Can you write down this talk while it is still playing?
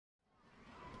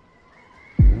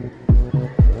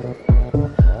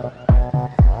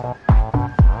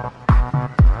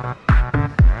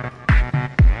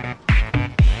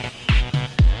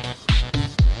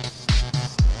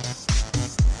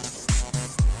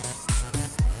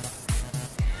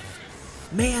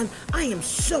Man, I am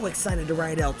so excited to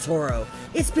ride El Toro.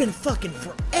 It's been fucking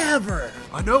forever.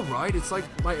 I know, right? It's like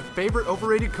my favorite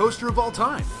overrated coaster of all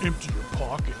time. Empty your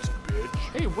pockets, bitch.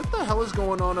 Hey, what the hell is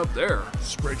going on up there?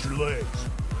 Spread your legs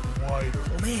wider.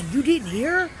 Oh man, you didn't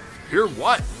hear? Hear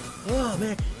what? Oh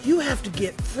man, you have to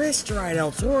get frisked to ride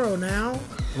El Toro now.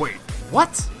 Wait,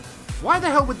 what? Why the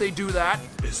hell would they do that?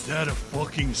 Is that a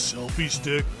fucking selfie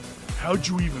stick? How'd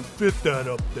you even fit that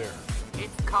up there?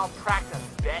 It's called practice,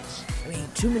 bitch. I mean,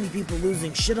 too many people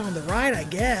losing shit on the ride, I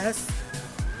guess.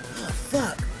 Oh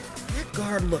fuck, that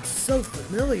guard looks so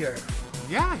familiar.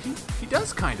 Yeah, he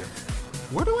does kind of.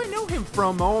 Where do I know him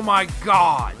from? Oh my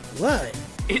god. What?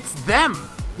 It's them.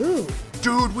 Who?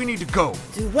 Dude, we need to go.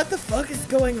 Dude, what the fuck is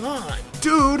going on?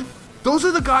 Dude, those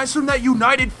are the guys from that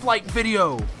United flight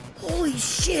video. Holy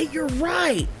shit, you're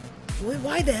right.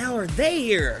 Why the hell are they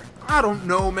here? I don't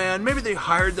know, man. Maybe they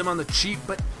hired them on the cheap,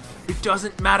 but it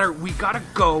doesn't matter. We gotta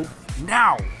go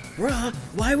now. Bruh,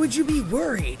 why would you be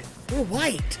worried? We're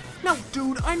white. No,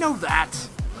 dude, I know that.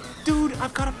 Dude,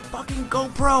 I've got a fucking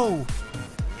GoPro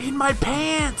in my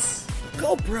pants.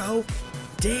 GoPro?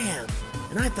 Damn.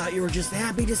 And I thought you were just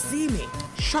happy to see me.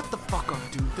 Shut the fuck up,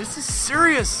 dude. This is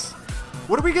serious.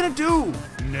 What are we gonna do?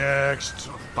 Next.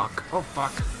 Oh, fuck. Oh,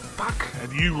 fuck. Fuck.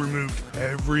 Have you removed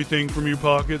everything from your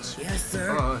pockets? Yes,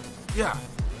 sir. Yeah.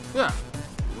 Yeah.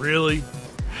 Really?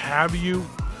 Have you?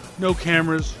 No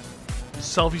cameras?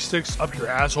 Selfie sticks up your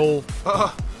asshole?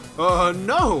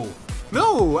 No.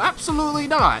 No, absolutely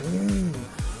not.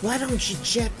 Why don't you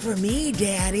check for me,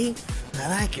 Daddy? I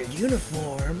like your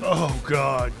uniform. Oh,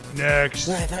 God. Next.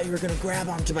 I thought you were gonna grab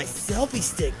onto my selfie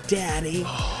stick, Daddy.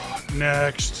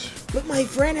 Next. But my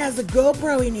friend has a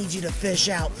GoPro he needs you to fish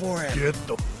out for him. Get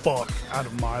the fuck out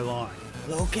of my line.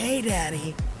 Okay,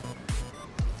 Daddy.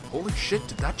 Holy shit,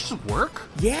 did that just work?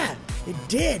 Yeah, it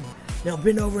did. Now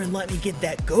bend over and let me get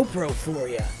that GoPro for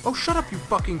you. Oh, shut up, you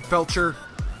fucking felcher.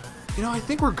 You know, I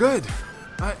think we're good.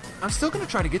 I'm still gonna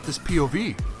try to get this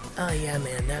POV. Oh yeah,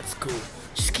 man, that's cool.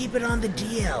 Just keep it on the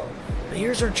DL. But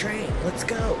here's our train. Let's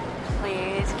go.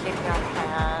 Please keep your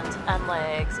hands and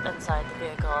legs inside the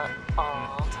vehicle at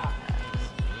all times.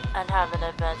 And have an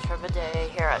adventure of a day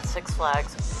here at Six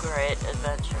Flags Great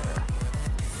Adventure.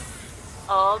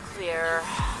 All clear.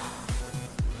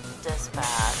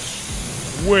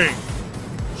 Dispatch. Wait.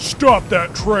 Stop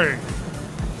that train.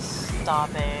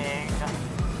 Stopping.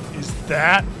 Is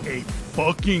that a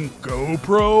fucking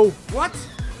GoPro? What?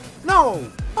 No!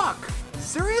 Fuck!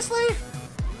 Seriously?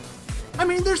 I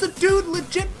mean, there's a dude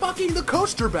legit fucking the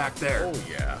coaster back there. Oh,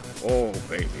 yeah. Oh,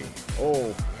 baby.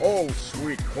 Oh,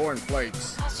 sweet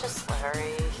cornflakes. That's just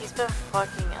Larry. He's been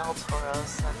fucking El Toro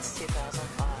since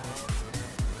 2005.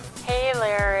 Hey,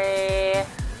 Larry.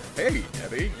 Hey,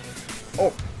 Debbie.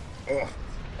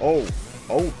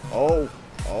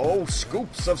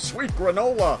 Scoops of sweet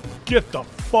granola. Get the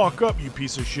fuck up, you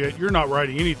piece of shit. You're not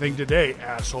riding anything today,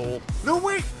 asshole. No,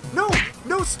 wait! No,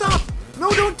 stop! No,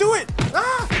 don't do it!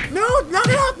 Ah! No, knock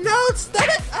it off! No, stop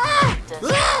it! Ah!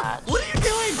 Dispatch. What are you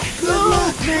doing? Good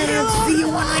luck, man. See you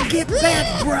when I get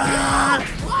back, bruh.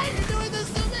 Why are you doing this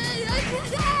to me?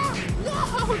 No,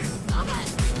 stop it!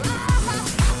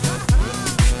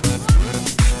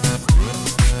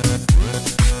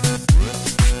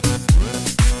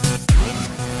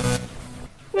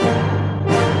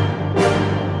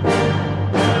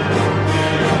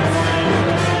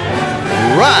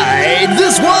 Ride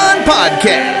This One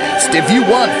Podcast. If you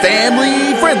want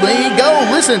family friendly, go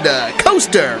listen to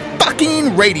Coaster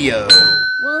fucking Radio.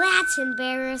 Well, that's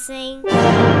embarrassing.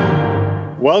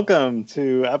 Welcome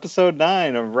to episode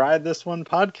 9 of Ride This One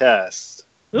Podcast.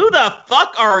 Who the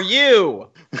fuck are you?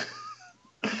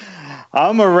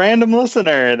 I'm a random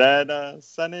listener that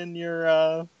sent in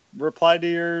your reply to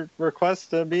your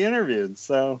request to be interviewed.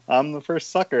 So I'm the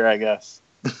first sucker, I guess.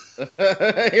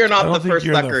 You're not the first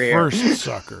you're sucker the here. First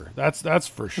sucker. That's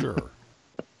for sure.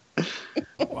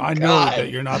 I know that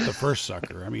you're not the first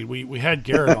sucker. I mean, we had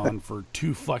Garrett on for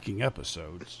 2 fucking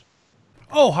episodes.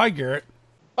 Oh, hi, Garrett.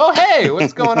 Oh, hey,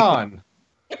 what's going on?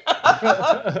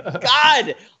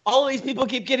 God, all these people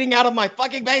keep getting out of my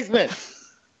fucking basement.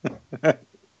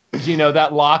 You know,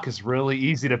 that lock is really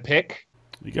easy to pick.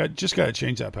 You just got to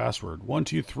change that password.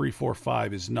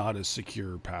 12345 is not a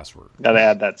secure password. Got to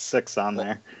add that 6 on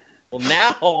there. Well,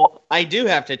 now I do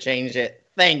have to change it.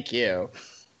 Thank you.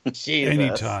 Jesus.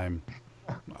 Anytime.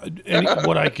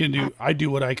 What I can do, I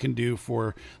do what I can do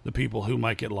for the people who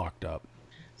might get locked up.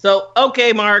 So,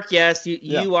 okay, Mark. Yes,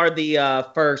 you are the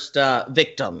first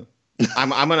victim. I'm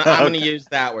gonna use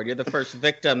that word. You're the first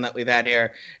victim that we've had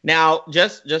here. Now,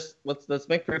 just let's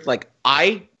make proof. Like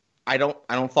I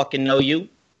don't fucking know you,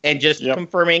 and just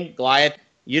confirming, Goliath,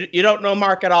 You don't know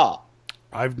Mark at all.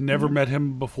 I've never met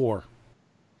him before.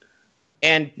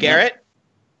 And Garrett?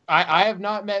 I have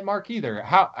not met Mark either.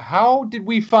 How did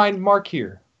we find Mark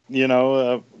here? You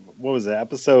know, what was it,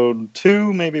 episode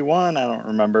 2, maybe 1? I don't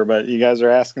remember, but you guys are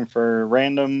asking for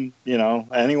random,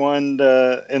 anyone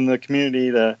in the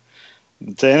community to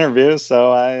interview,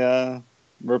 so I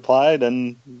replied,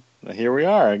 and here we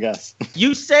are, I guess.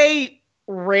 You say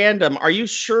random. Are you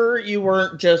sure you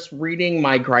weren't just reading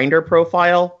my Grindr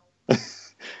profile?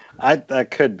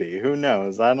 That could be. Who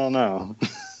knows? I don't know.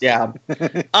 Yeah.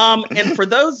 And for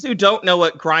those who don't know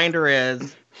what Grindr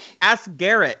is, ask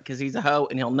Garrett because he's a hoe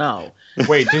and he'll know.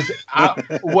 Wait,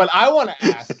 what I want to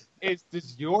ask is,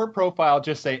 does your profile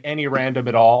just say any random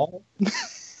at all?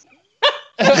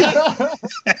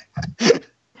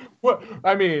 Well,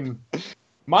 I mean,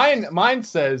 mine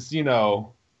says,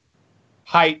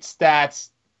 height, stats,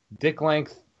 dick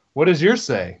length. What does yours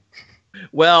say?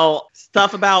 Well,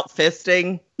 stuff about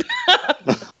fisting.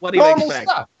 What do you expect?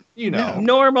 Stuff,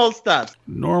 Normal stuff.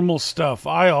 Normal stuff.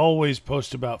 I always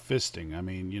post about fisting. I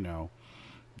mean,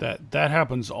 that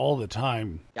happens all the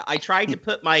time. Yeah, I tried to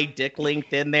put my dick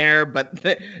length in there, but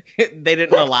they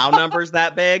didn't allow numbers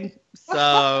that big.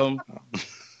 So,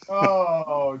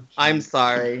 I'm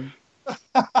sorry.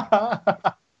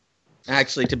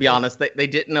 Actually, to be honest, they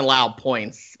didn't allow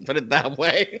points. Put it that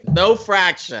way. No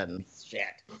fractions. Shit.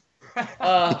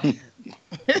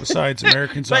 Besides,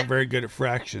 Americans aren't very good at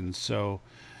fractions, so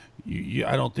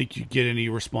I don't think you get any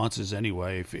responses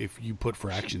anyway if you put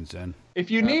fractions in. If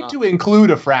you need to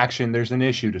include a fraction, there's an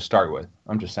issue to start with.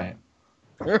 I'm just saying.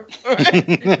 6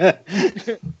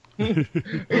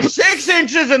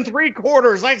 inches and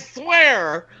 3/4, I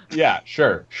swear. Yeah,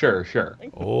 sure.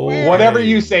 Oh, whatever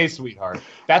you say, sweetheart.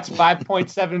 That's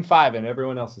 5.75 in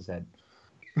everyone else's head.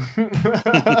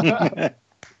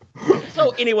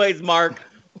 So, anyways, Mark,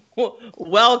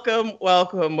 welcome.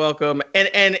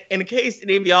 And in case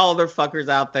any of y'all other fuckers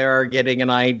out there are getting an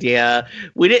idea,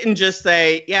 we didn't just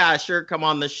say, yeah, sure, come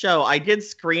on the show. I did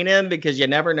screen him because you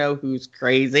never know who's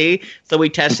crazy. So we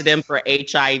tested him for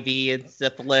HIV and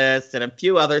syphilis and a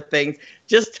few other things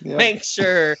just to make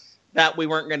sure that we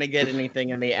weren't going to get anything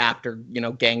in the after,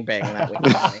 gangbang that week.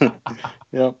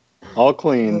 Yep, all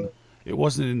clean. It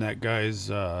wasn't in that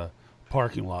guy's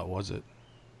parking lot, was it?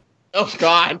 Oh,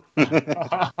 God.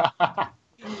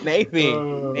 Maybe.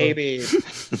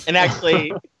 And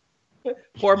actually,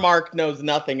 poor Mark knows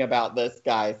nothing about this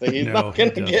guy, so he's not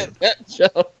going to get that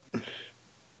joke.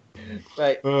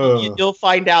 But you'll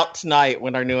find out tonight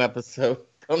when our new episode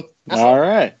comes out. All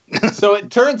right. So it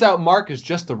turns out Mark is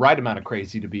just the right amount of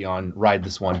crazy to be on Ride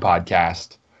This One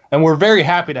podcast, and we're very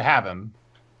happy to have him.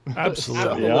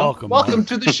 Absolutely. So, welcome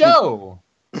to the show.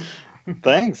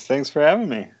 Thanks for having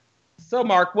me. So,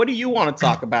 Mark, what do you want to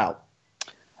talk about?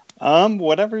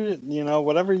 Whatever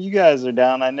you guys are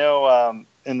down. I know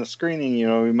in the screening,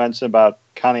 we mentioned about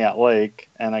Conneaut Lake,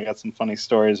 and I got some funny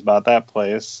stories about that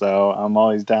place, so I'm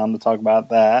always down to talk about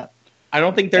that. I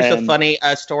don't think there's a funny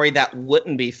story that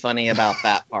wouldn't be funny about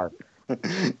that park.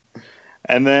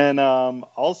 And then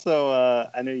also,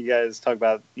 I know you guys talk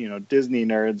about, Disney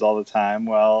nerds all the time.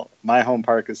 Well, my home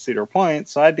park is Cedar Point,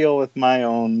 so I deal with my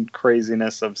own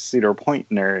craziness of Cedar Point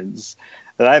nerds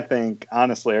that I think,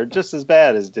 honestly, are just as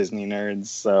bad as Disney nerds.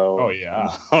 So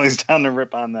I'm always down to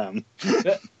rip on them.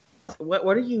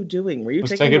 What are you doing? Were you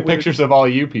taking pictures of all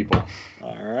you people?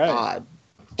 All right. God.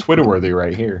 Twitter-worthy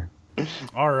right here.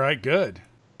 All right, good.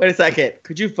 Wait a second.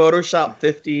 Could you Photoshop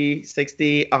 50,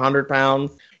 60, 100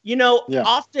 pounds?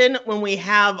 Often when we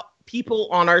have people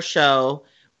on our show,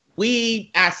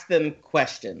 we ask them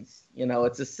questions.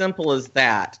 It's as simple as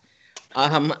that.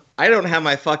 I don't have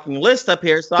my fucking list up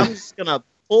here, so I'm just going to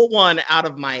pull one out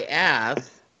of my ass.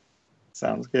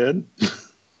 Sounds good.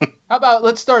 How about,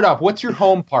 let's start off. What's your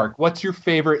home park? What's your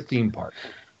favorite theme park?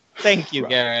 Thank you,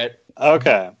 Garrett.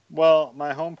 Okay. Well,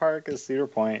 my home park is Cedar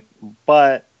Point,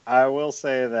 but I will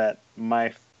say that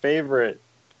my favorite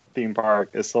theme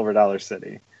park is Silver Dollar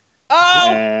City.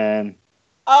 Oh,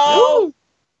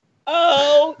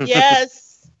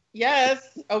 yes.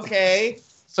 Okay.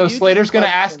 So Slater's going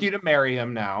to ask you to marry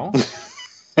him now.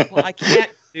 Well, I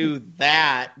can't do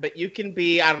that, but you can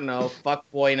be, I don't know, fuck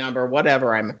boy number,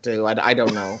 whatever I'm do. I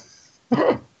don't know.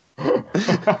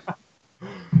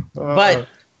 But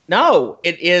no,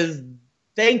 it is.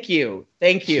 Thank you.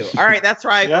 All right, that's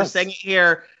right. Yes. We're saying it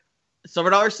here.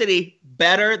 Silver Dollar City,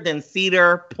 better than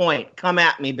Cedar Point. Come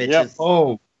at me, bitches. Yep.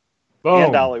 Oh. Boom.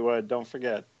 And Dollywood, don't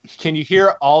forget. Can you hear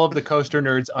all of the coaster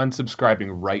nerds unsubscribing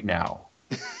right now?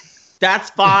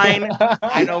 That's fine.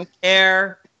 I don't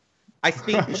care. I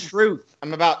speak truth.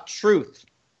 I'm about truth.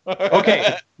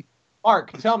 Okay.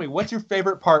 Mark, tell me, what's your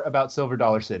favorite part about Silver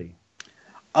Dollar City?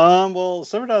 Well,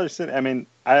 Silver Dollar City, I mean,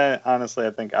 I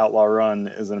think Outlaw Run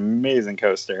is an amazing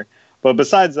coaster. But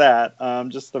besides that,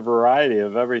 just the variety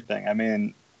of everything. I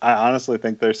mean, I honestly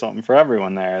think there's something for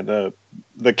everyone there.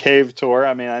 The cave tour,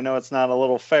 I mean, I know it's not a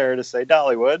little fair to say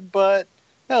Dollywood, but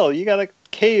hell, you got a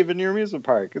cave in your amusement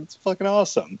park. It's fucking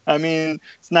awesome. I mean,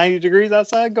 it's 90 degrees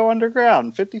outside, go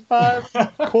underground. 55,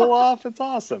 cool off, it's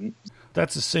awesome.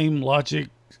 That's the same logic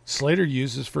Slater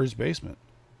uses for his basement.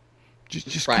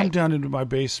 Just come down into my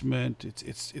basement.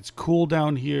 It's cool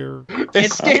down here.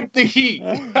 Escape the heat.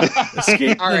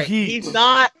 Escape the heat. He's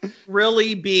not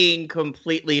really being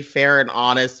completely fair and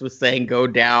honest with saying go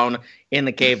down in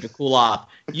the cave to cool off.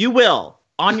 You will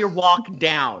on your walk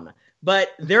down,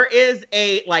 but there is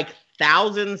a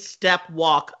 1,000-step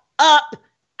walk up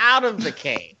out of the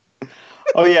cave.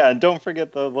 Oh, yeah, and don't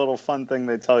forget the little fun thing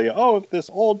they tell you. Oh, if this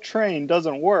old train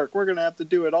doesn't work, we're going to have to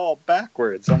do it all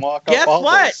backwards and walk up all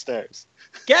those stairs.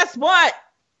 Guess what?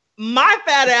 My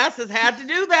fat ass has had to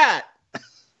do that.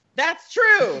 That's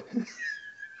true.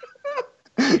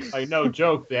 No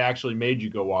joke, they actually made you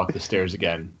go walk the stairs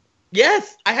again.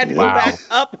 Yes, I had to go back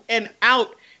up and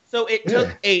out. So it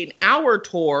took an hour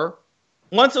tour.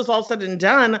 Once it was all said and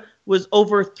done, was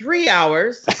over 3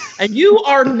 hours, and you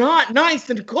are not nice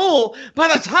and cool by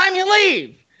the time you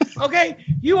leave. Okay?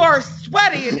 You are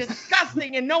sweaty and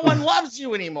disgusting, and no one loves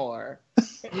you anymore.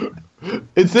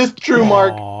 Is this true,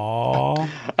 Mark?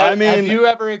 I mean, have you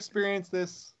ever experienced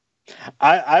this?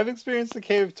 I've experienced the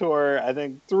cave tour, I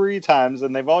think 3 times,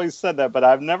 and they've always said that, but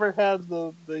I've never had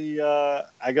the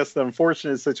I guess the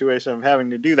unfortunate situation of having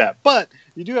to do that. But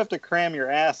you do have to cram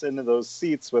your ass into those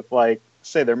seats with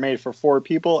say they're made for 4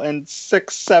 people, and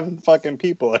 6, 7 fucking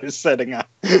people are sitting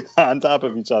on top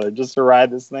of each other just to ride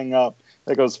this thing up.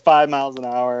 That goes 5 miles an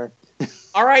hour.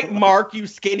 All right, Mark, you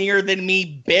skinnier than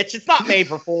me, bitch. It's not made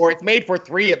for 4. It's made for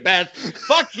 3 at best.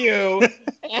 Fuck you.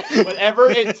 Whatever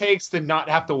it takes to not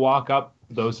have to walk up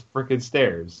those freaking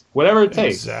stairs. Whatever it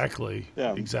takes. Exactly.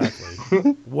 Yeah. Exactly.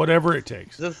 Whatever it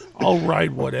takes. I'll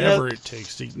ride whatever it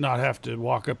takes to not have to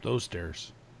walk up those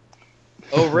stairs.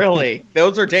 Oh, really?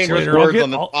 Those are dangerous words on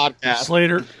the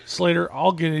podcast. Slater,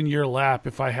 I'll get in your lap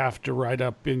if I have to ride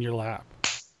up in your lap.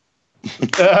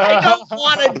 I don't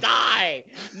want to die.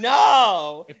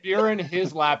 No. If you're in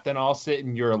his lap, then I'll sit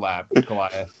in your lap,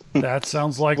 Goliath. That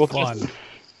sounds like fun.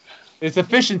 It's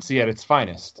efficiency at its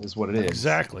finest, is what it is.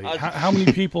 Exactly. How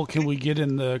many people can we get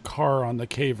in the car on the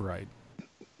cave ride?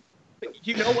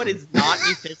 You know what is not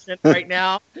efficient right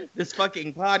now? This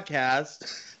fucking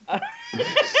podcast.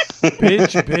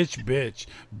 Bitch.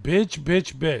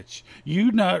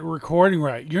 You not recording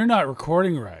right. You're not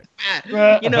recording right.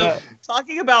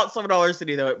 Talking about Silver Dollar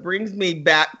City, though, it brings me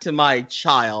back to my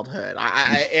childhood.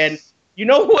 And you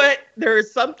know what? There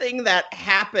is something that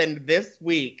happened this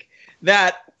week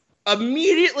that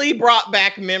immediately brought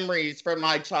back memories from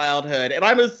my childhood. And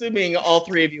I'm assuming all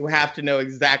 3 of you have to know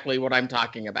exactly what I'm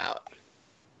talking about.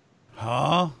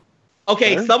 Huh?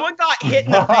 Okay, someone got hit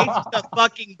in the face with a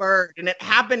fucking bird, and it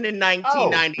happened in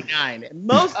 1999. And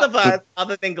most of us,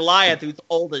 other than Goliath, who's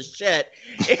old as shit,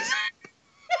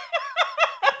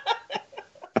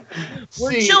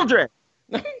 we're children.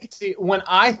 See, when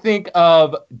I think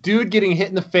of dude getting hit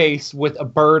in the face with a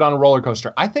bird on a roller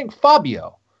coaster, I think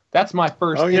Fabio. That's my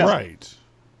first. Oh, yeah. Right.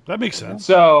 That makes sense.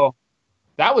 So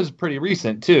that was pretty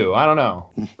recent, too. I don't know.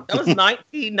 That was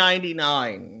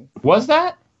 1999. Was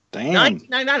that? Damn.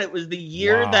 1999. It was the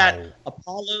year that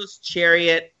Apollo's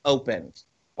Chariot opened.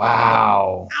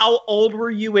 Wow. How old were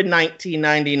you in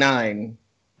 1999?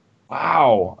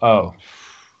 Wow. Oh,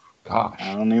 gosh.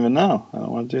 I don't even know. I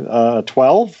don't want to do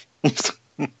 12?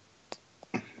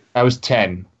 I was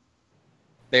 10.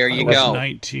 There you go.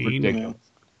 19. Ridiculous.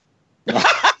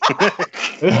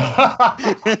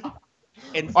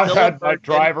 I had my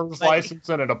driver's license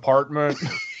in an apartment.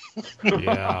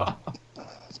 Yeah.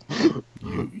 You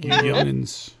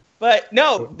youngins. But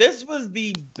no, this was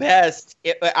the best.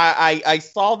 I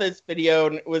saw this video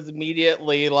and it was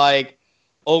immediately like,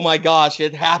 oh my gosh,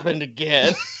 it happened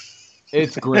again.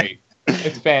 It's great.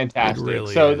 It's fantastic. It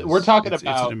really so is. We're talking It's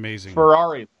about amazing.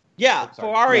 Ferrari. Yeah,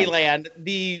 Ferrari Land,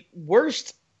 the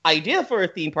worst idea for a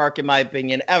theme park, in my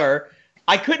opinion, ever.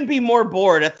 I couldn't be more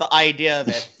bored at the idea of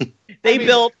it. They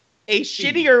built a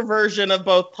shittier version of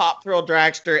both Top Thrill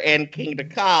Dragster and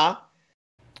Kingda Ka.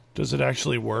 Does it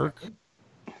actually work?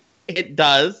 It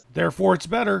does. Therefore, it's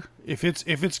better. If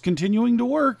it's continuing to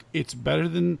work, it's better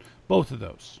than both of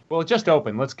those. Well, it just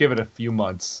opened. Let's give it a few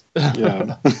months.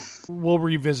 Yeah. We'll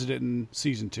revisit it in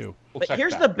season 2. But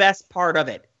here's the best part of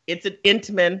it. It's an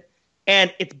Intamin,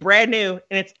 and it's brand new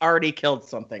and it's already killed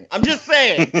something. I'm just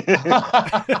saying.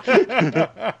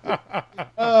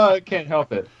 I can't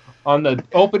help it. On the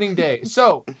opening day.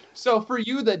 So for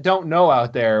you that don't know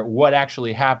out there, what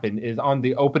actually happened is on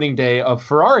the opening day of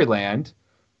Ferrari Land,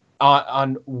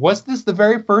 was this the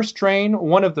very first train?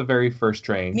 One of the very first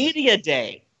trains. Media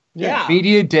Day. Yeah.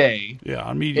 Media Day. Yeah,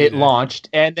 on Media It Day. launched,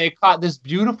 and they caught this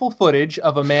beautiful footage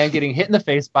of a man getting hit in the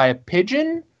face by a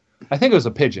pigeon. I think it was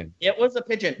a pigeon. It was a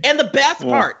pigeon. And the best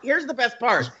part, here's the best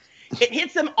part. It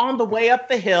hits him on the way up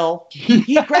the hill.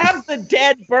 He grabs the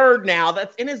dead bird now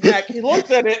that's in his neck. He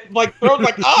looks at it, throws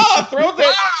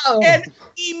it. And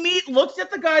he looks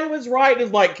at the guy to his right and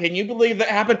is like, can you believe that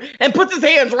happened? And puts his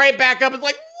hands right back up. It's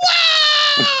like,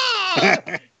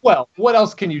 wow! Well, what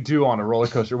else can you do on a roller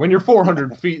coaster when you're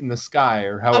 400 feet in the sky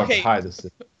or however high this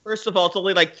is? First of all, it's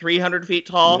only like 300 feet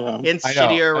tall and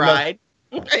shittier ride.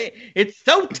 It's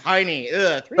so tiny.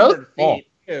 300 feet.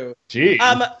 Too.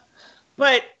 Jeez.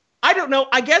 But I don't know.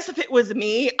 I guess if it was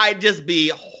me, I'd just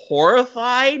be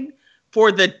horrified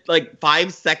for the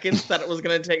 5 seconds that it was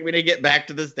going to take me to get back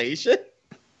to the station.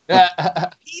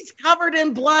 He's covered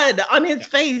in blood on his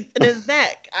face and his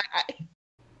neck.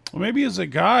 Well, maybe he's a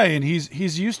guy and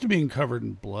he's used to being covered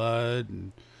in blood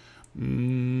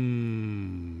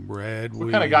and red.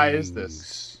 What kind of guy is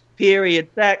this? Period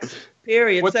sex.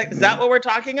 Period sex. Is that what we're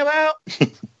talking about?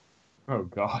 Oh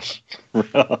gosh.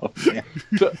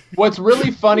 So what's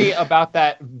really funny about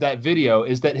that video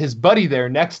is that his buddy there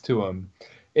next to him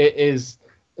is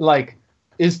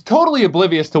totally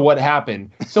oblivious to what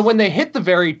happened. So when they hit the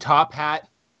very top hat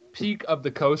peak of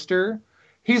the coaster,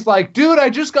 he's like, "Dude, I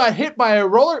just got hit by a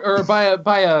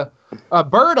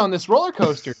bird on this roller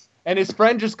coaster." And his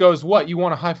friend just goes, "What? You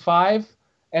want a high five?"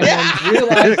 And then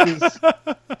realizes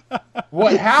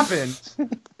what happened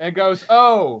and goes,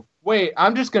 "Oh, wait,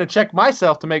 I'm just going to check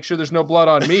myself to make sure there's no blood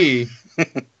on me."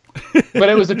 But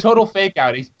it was a total fake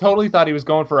out. He totally thought he was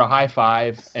going for a high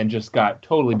five and just got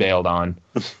totally bailed on.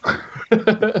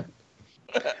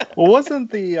 Well, wasn't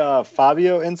the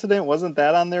Fabio incident, wasn't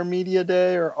that on their media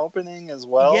day or opening as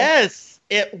well? Yes,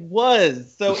 it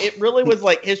was. So it really was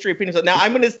like history repeating. So now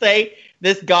I'm going to say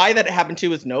this guy that it happened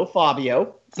to is no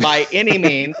Fabio by any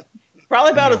means.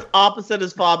 Probably about as opposite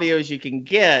as Fabio as you can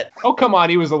get. Oh, come on.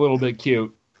 He was a little bit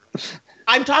cute.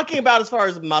 I'm talking about as far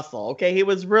as muscle, okay? He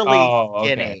was really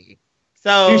skinny. Okay.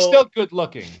 So he's still good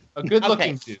looking. A good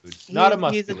looking dude. Not a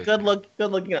muscular. He's a good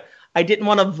looking. I didn't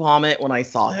want to vomit when I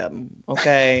saw him,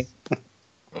 okay?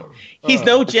 He's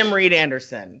no Jim Reed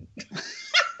Anderson.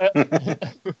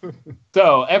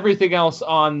 So everything else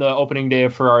on the opening day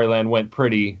of Ferrari Land went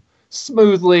pretty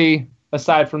smoothly.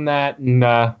 Aside from that, and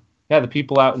the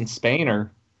people out in Spain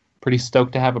are pretty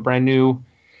stoked to have a brand new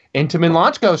Intamin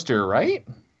launch coaster, right?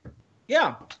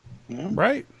 Yeah.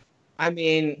 Right. I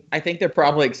mean, I think they're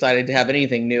probably excited to have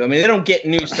anything new. I mean, they don't get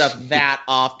new stuff that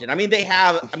often. I mean,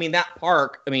 that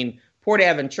park, Port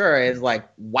Aventura is like,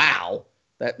 wow,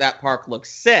 that park looks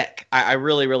sick. I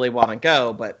really, really want to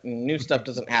go, but new stuff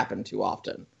doesn't happen too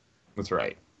often. That's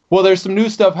right. Well, there's some new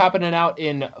stuff happening out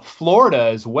in Florida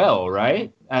as well,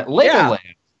 right? At Legoland.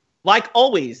 Yeah. Like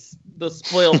always, the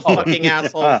spoiled fucking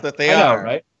assholes that they are.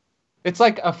 Right? It's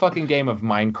like a fucking game of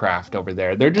Minecraft over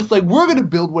there. They're just like, we're going to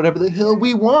build whatever the hell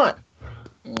we want.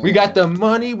 We got the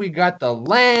money. We got the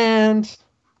land.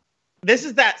 This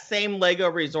is that same Lego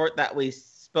resort that we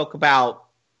spoke about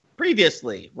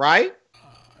previously, right?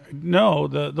 No,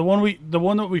 the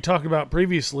one that we talked about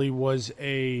previously was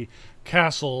a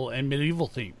castle and medieval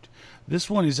themed. This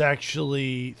one is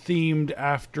actually themed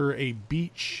after a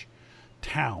beach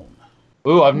town.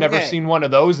 Ooh, I've never seen one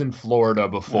of those in Florida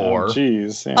before.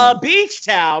 Jeez. A beach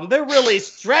town. They're really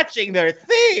stretching their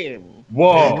theme.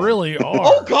 Whoa. They really are.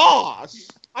 Oh, gosh.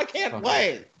 I can't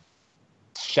wait.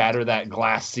 Shatter that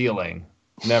glass ceiling.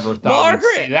 Never thought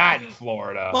we'd see that in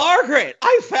Florida. Margaret,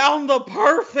 I found the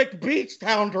perfect beach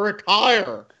town to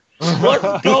retire.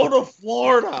 Let's go to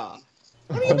Florida.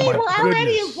 What do you mean? We're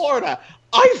already in Florida.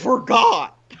 I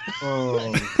forgot.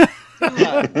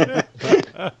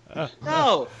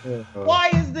 No. Why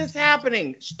is this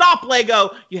happening? Stop,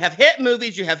 Lego. You have hit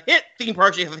movies. You have hit theme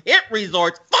parks. You have hit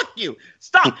resorts. Fuck you.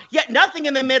 Stop. Yet nothing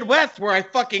in the Midwest where I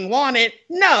fucking want it.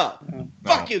 No.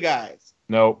 Fuck you guys.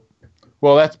 Nope.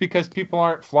 Well, that's because people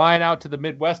aren't flying out to the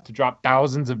Midwest to drop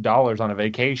thousands of dollars on a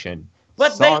vacation.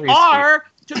 But they are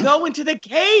to go into the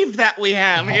cave that we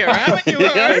have here. Haven't you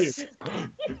heard?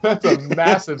 That's a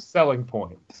massive selling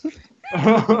point.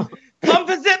 Come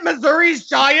visit Missouri's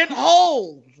giant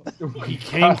holes. He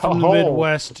came from the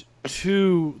Midwest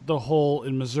to the hole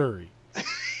in Missouri.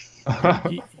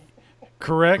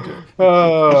 Correct.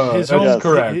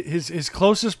 Correct. His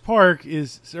closest park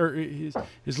is, or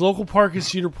his local park is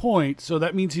Cedar Point, so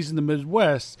that means he's in the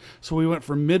Midwest. So we went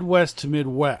from Midwest to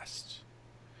Midwest.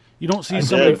 You don't see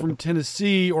somebody from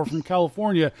Tennessee or from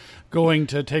California going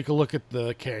to take a look at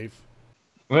the cave.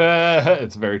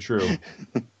 It's very true.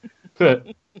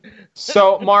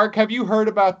 So, Mark, have you heard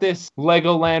about this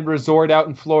Legoland resort out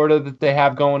in Florida that they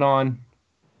have going on?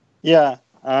 Yeah.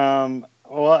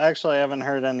 Well, actually, I haven't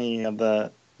heard any of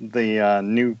the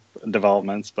new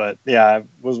developments, but yeah, I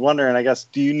was wondering, I guess,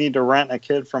 do you need to rent a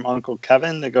kid from Uncle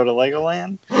Kevin to go to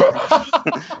Legoland?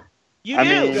 You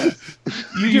do.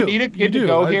 You need a kid to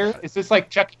go here? Is this like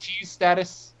Chuck E. Cheese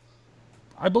status?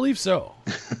 I believe so.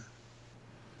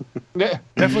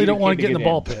 Definitely don't want to get in the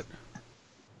ball pit.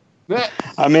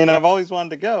 I mean, I've always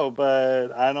wanted to go,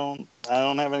 but I don't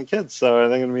have any kids, so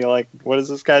they're going to be like, what is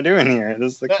this guy doing here?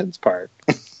 This is the kids' park.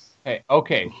 Hey,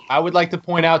 okay. I would like to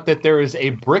point out that there is a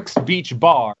Bricks Beach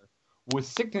bar with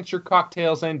signature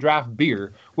cocktails and draft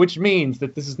beer, which means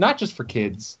that this is not just for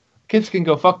kids. Kids can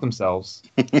go fuck themselves.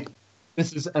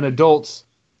 This is an adult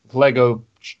Lego,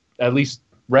 at least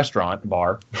restaurant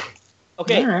bar.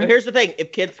 Okay, right. But here's the thing.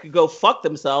 If kids could go fuck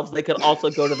themselves, they could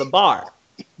also go to the bar.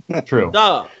 True.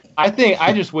 Duh.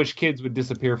 I just wish kids would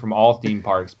disappear from all theme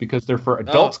parks because they're for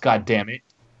adults, goddammit.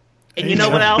 And you know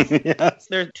what else? Yes.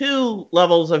 There are two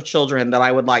levels of children that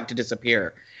I would like to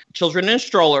disappear. Children in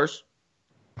strollers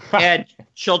and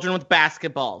children with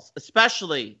basketballs,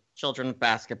 especially children with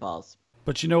basketballs.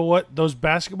 But you know what? Those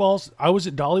basketballs, I was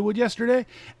at Dollywood yesterday,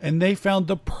 and they found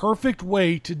the perfect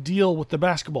way to deal with the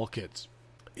basketball kids.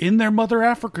 In their Mother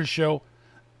Africa show,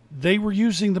 they were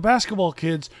using the basketball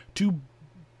kids to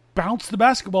bounce the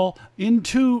basketball in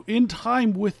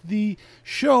time with the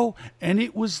show, and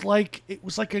it was like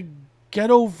a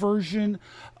ghetto version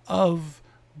of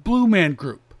Blue Man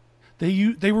Group.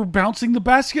 They were bouncing the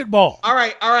basketball. All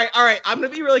right. I'm going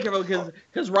to be really careful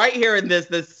because right here in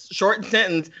this short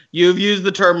sentence, you've used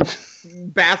the term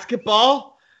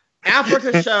basketball,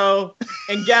 Africa show,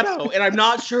 and ghetto, and I'm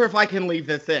not sure if I can leave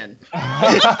this in.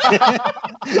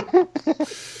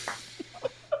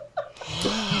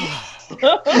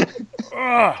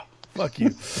 Fuck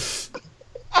you.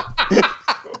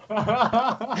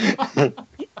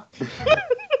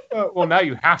 Well, now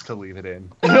you have to leave it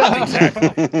in.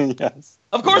 Exactly. Yes.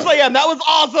 Of course I am. That was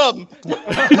awesome.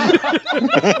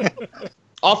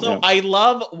 Also, I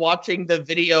love watching the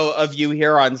video of you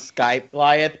here on Skype,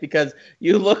 Goliath, because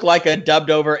you look like a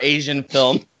dubbed over Asian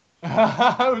film.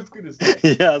 I was going to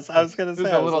say. Yes, I was going to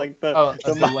say. The mouth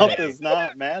delay. is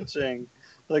not matching.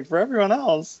 Like for everyone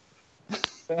else.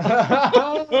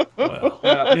 Well,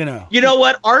 You know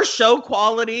what? Our show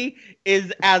quality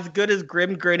is as good as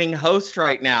Grim Grinning Host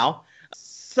right now.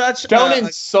 Don't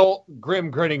insult Grim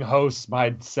Grinning Hosts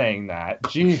by saying that.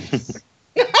 Jeez.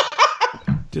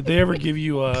 Did they ever give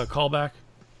you a callback?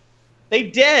 They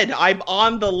did. I'm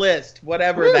on the list,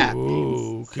 whatever that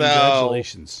Ooh, means.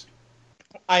 congratulations.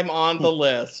 So, I'm on the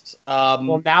list.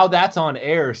 Well, now that's on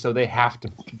air, so they have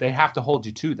to hold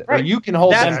you to that. Right. Or you can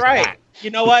hold them. That's right. You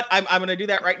know what? I'm going to do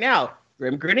that right now.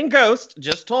 Grim Grinning Ghost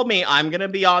just told me I'm going to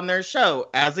be on their show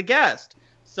as a guest.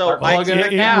 So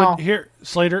Here,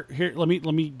 Slater. Here, let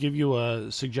me give you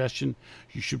a suggestion.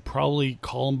 You should probably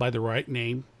call them by the right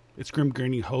name. It's Grim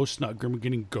Grinning Hosts, not Grim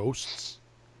Grinning Ghosts.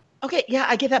 Okay, yeah,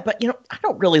 I get that, but I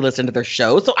don't really listen to their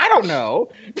show, so I don't know.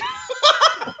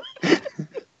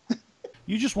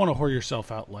 You just want to whore yourself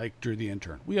out like Drew the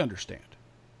Intern. We understand.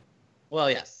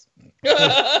 Well, yes.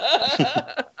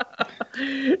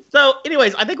 So,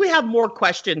 anyways, I think we have more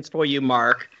questions for you,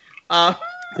 Mark. Yeah.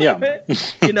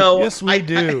 Yes, we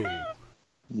do.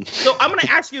 So I'm going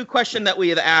to ask you a question that we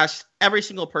have asked every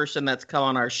single person that's come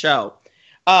on our show.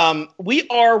 We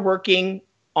are working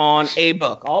on a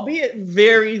book, albeit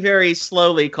very, very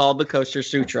slowly, called the Coaster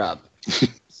Sutra.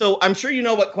 So I'm sure you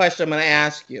know what question I'm going to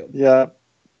ask you. Yeah.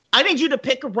 I need you to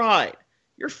pick a ride,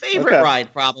 your favorite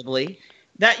ride probably,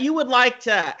 that you would like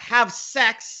to have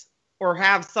sex or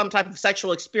have some type of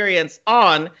sexual experience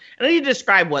on. And I need you to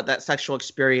describe what that sexual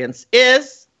experience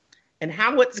is and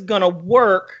how it's going to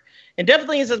work. And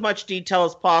definitely use as much detail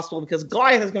as possible because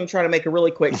Goliath is going to try to make a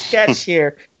really quick sketch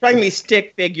here. Trying to be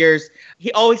stick figures.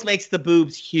 He always makes the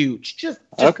boobs huge. Just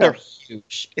they're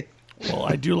huge. Well,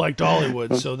 I do like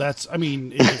Dollywood, so that's. I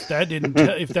mean, if that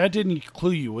didn't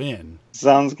clue you in,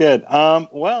 sounds good.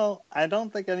 Well, I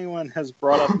don't think anyone has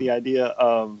brought up the idea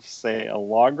of, say, a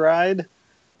log ride.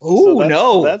 Oh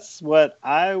no, that's what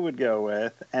I would go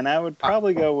with, and I would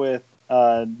probably go with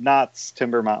Knott's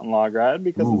Timber Mountain Log Ride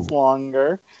because it's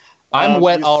longer. I'm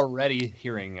wet already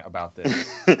hearing about this.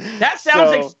 That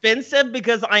sounds expensive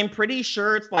because I'm pretty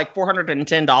sure it's like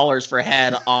 $410 for a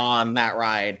head on that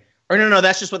ride. Or no,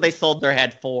 that's just what they sold their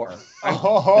head for.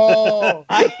 Oh,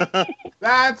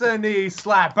 that's a knee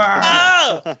slapper.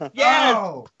 Oh,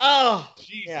 yes. Oh,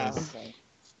 Jesus. Yeah.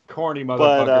 Corny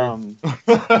motherfucker.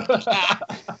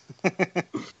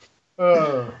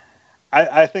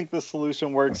 I think the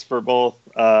solution works for both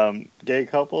gay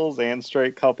couples and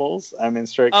straight couples. I mean,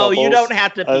 straight couples. Oh, you don't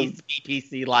have to be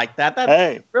PC like that.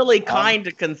 That's really kind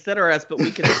to consider us, but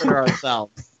we consider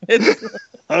ourselves.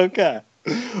 Okay.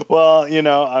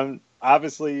 Well,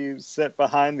 obviously you sit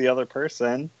behind the other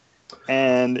person,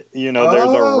 and there's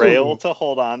a rail to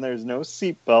hold on. There's no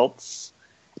seat belts.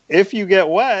 If you get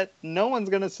wet, no one's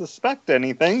going to suspect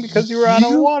anything because you were on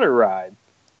a water ride.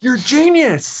 You're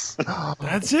genius.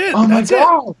 That's it. Oh my That's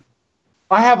God. it.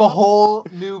 I have a whole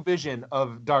new vision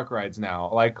of dark rides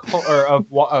now, or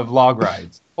of log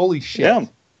rides. Holy shit.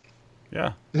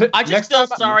 Yeah. I just feel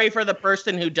sorry for the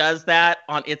person who does that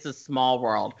on It's a Small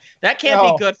World. That can't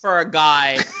be good for a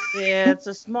guy. It's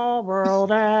a small world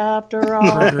after all.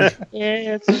 No,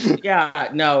 it's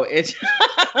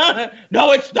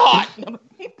no, it's not.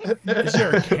 Is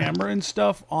there a camera and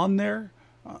stuff on there?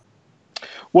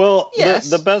 Well, yes.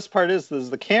 The best part is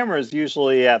the camera is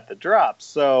usually at the drop.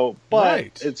 So,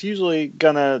 but it's usually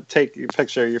gonna take a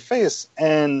picture of your face,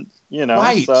 and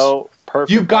so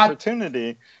perfect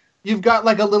opportunity. You've got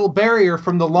like a little barrier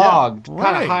from the log to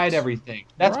kind of hide everything.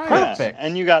 That's perfect.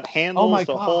 And you got handles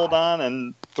to hold on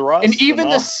and thrust. And even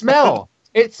the smell.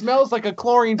 It smells like a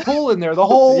chlorine pool in there the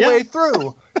whole way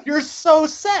through. You're so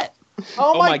set.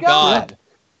 Oh my God.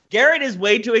 Garrett is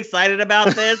way too excited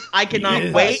about this. I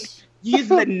cannot wait. He's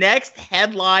the next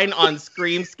headline on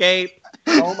Screamscape.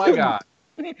 Oh my God.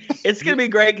 It's going to be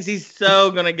great because he's so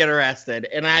going to get arrested.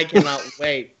 And I cannot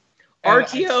wait.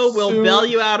 RTO will bail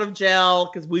you out of jail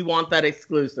because we want that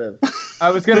exclusive.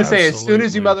 I was going to say, as soon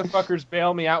as you motherfuckers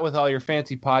bail me out with all your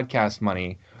fancy podcast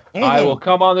money, I will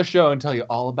come on the show and tell you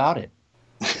all about it.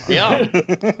 Yeah,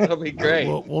 that'll be great.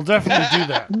 We'll definitely do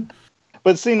that.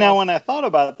 But see, now when I thought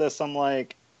about this, I'm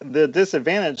like, the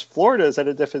disadvantage, Florida is at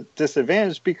a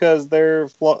disadvantage because their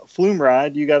flume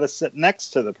ride, you got to sit next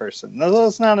to the person. No,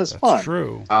 it's not as fun. That's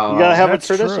true. You got to have a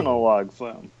traditional log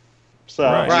flume. So,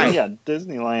 yeah,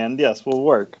 Disneyland, yes, will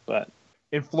work. But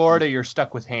in Florida, you're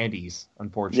stuck with handies,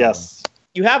 unfortunately. Yes.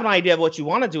 You have an idea of what you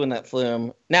want to do in that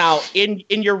flume. Now, in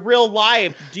your real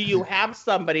life, do you have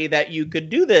somebody that you could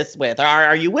do this with?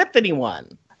 Are you with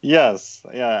anyone? Yes.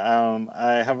 Yeah.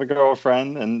 I have a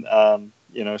girlfriend, and,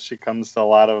 she comes to a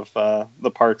lot of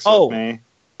the parks with me.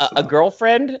 A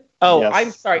girlfriend? Oh, yes.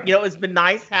 I'm sorry. It's been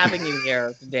nice having you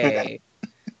here today.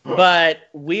 But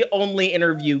we only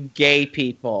interview gay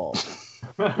people.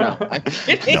 No, I'm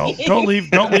kidding. No, don't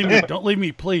leave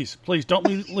me, please, don't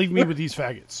leave me with these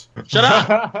faggots. Shut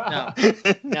up.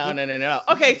 No.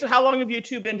 Okay, so how long have you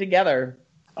two been together?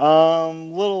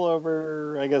 Little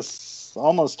over, I guess,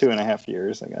 almost 2.5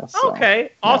 years, I guess. So,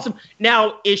 okay, awesome.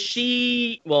 Now, is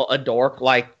she a dork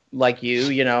like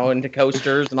you, into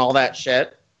coasters and all that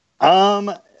shit?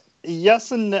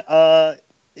 Yes and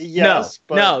yes,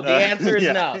 no. The answer is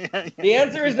no. The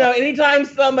answer is no. Anytime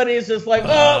somebody is just like,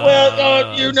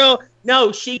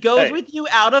 no, she goes with you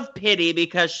out of pity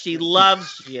because she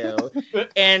loves you,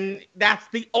 and that's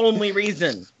the only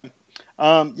reason. So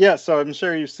I'm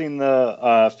sure you've seen the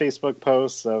Facebook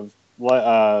posts of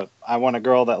I want a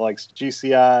girl that likes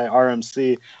GCI,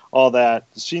 RMC, all that.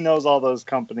 She knows all those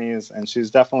companies, and she's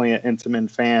definitely an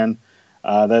Intamin fan.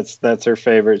 That's her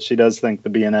favorite. She does think the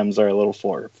B&Ms are a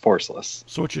little forceless.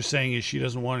 So what you're saying is she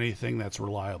doesn't want anything that's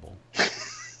reliable.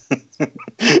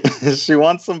 She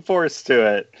wants some force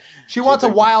to it. She wants a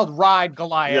wild ride,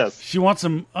 Goliath. Yes. She wants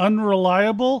them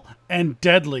unreliable and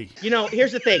deadly.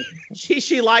 Here's the thing.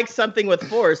 She likes something with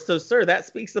force. So, sir, that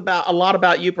speaks about a lot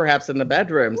about you, perhaps, in the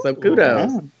bedroom. So,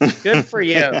 kudos. Good for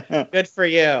you. Good for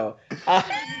you.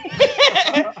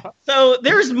 So,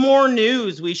 there's more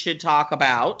news we should talk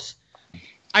about.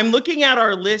 I'm looking at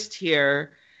our list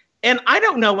here, and I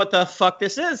don't know what the fuck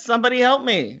this is. Somebody help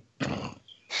me.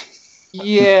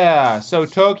 Yeah, so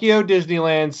Tokyo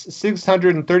Disneyland's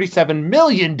 $637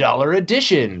 million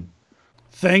edition.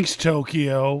 Thanks,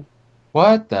 Tokyo.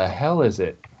 What the hell is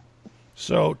it?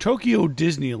 So Tokyo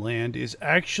Disneyland is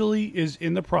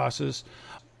in the process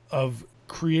of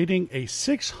creating a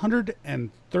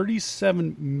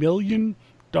 $637 million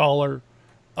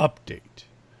update.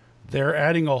 They're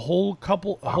adding a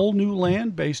whole new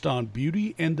land based on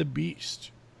Beauty and the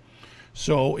Beast.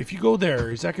 So if you go there,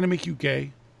 is that going to make you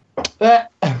gay? Why?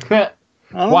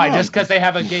 Just because they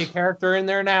have a gay character in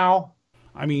there now?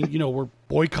 I mean, we're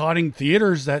boycotting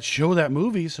theaters that show that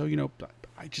movie. So,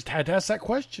 I just had to ask that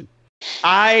question.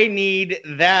 I need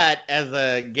that as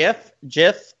a GIF.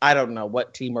 I don't know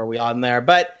what team are we on there,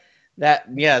 but that,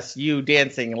 yes, you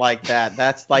dancing like that.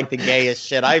 That's like the gayest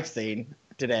shit I've seen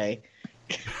today.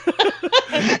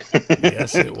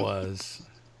 Yes, it was.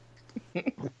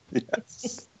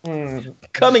 Yes.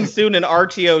 Coming soon, an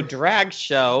RTO drag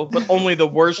show, but only the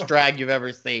worst drag you've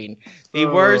ever seen. The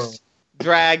worst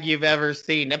drag you've ever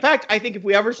seen. In fact, I think if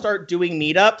we ever start doing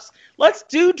meetups, let's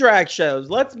do drag shows.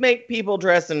 Let's make people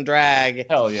dress in drag.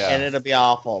 Hell yeah. And it'll be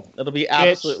awful. It'll be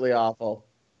absolutely awful.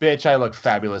 Bitch, I look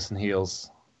fabulous in heels.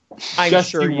 I'm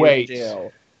Just sure you you wait.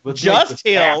 do. Let's Just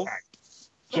make this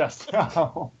heels.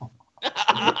 happen.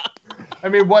 I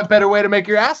mean, what better way to make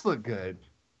your ass look good?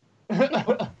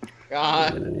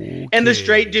 God. Okay. And the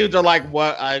straight dudes are like,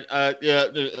 what?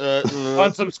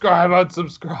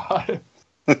 Unsubscribe.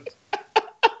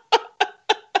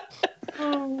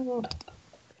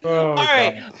 All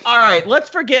right. Let's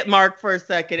forget Mark for a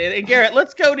second, and Garrett,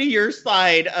 let's go to your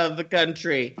side of the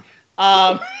country.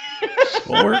 Well,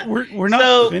 we're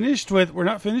not finished with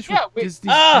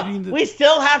Disney. We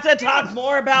still have to talk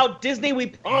more about Disney. We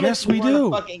promise. Yes, we we're do.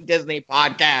 a fucking Disney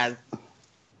podcast.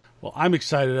 Well, I'm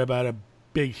excited about a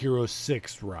Big Hero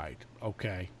 6 ride.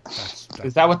 Okay,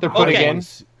 Is that what they're putting in?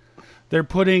 They're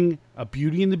putting a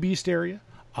Beauty and the Beast area,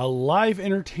 a live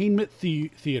entertainment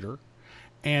theater,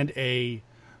 and a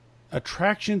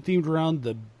attraction themed around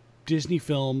the Disney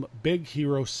film Big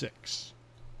Hero 6.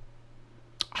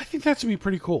 I think that's going to be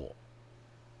pretty cool.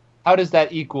 How does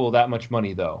that equal that much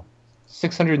money, though?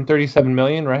 $637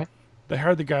 million, right? They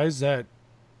hired the guys that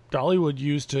Dollywood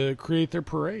used to create their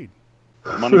parade.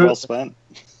 Money well spent.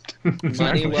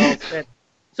 Money well spent.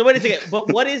 So wait a second.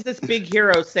 But what is this Big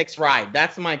Hero 6 ride?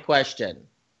 That's my question.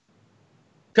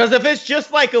 Because if it's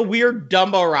just like a weird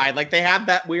Dumbo ride, like they have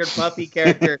that weird puppy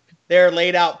character there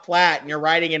laid out flat and you're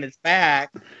riding in his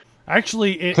back.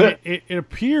 Actually, it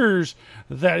appears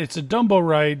that it's a Dumbo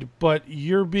ride, but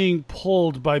you're being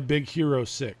pulled by Big Hero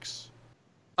 6.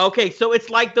 Okay, so it's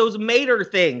like those Mater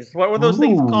things. What were those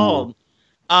things called?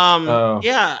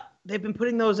 Yeah, they've been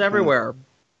putting those everywhere.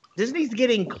 Disney's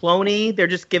getting cloney. They're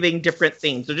just giving different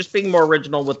themes. They're just being more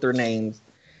original with their names.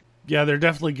 Yeah, they're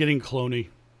definitely getting cloney.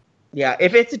 Yeah,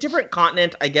 if it's a different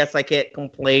continent, I guess I can't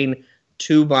complain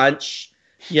too much,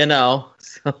 So,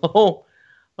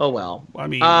 oh well. I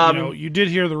mean, you did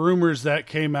hear the rumors that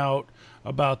came out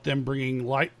about them bringing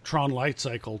Tron Light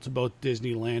Cycle to both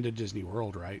Disneyland and Disney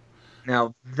World, right?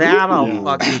 Now that I'll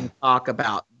fucking talk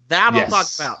about. Talk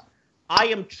about. I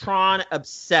am Tron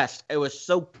obsessed. I was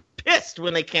so pissed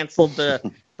when they canceled the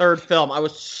third film. I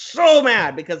was so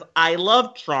mad because I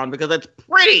love Tron because it's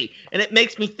pretty and it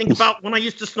makes me think about when I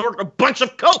used to snort a bunch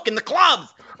of coke in the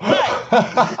clubs.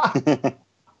 But,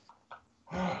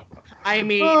 I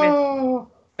mean,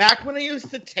 back when I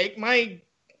used to take my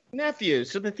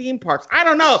nephews to the theme parks. I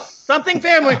don't know, something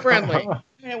family friendly.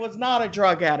 I was not a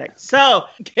drug addict. So,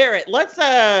 Garrett, let's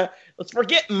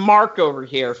forget Mark over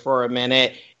here for a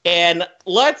minute and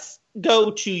let's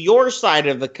go to your side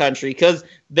of the country because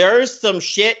there's some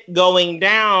shit going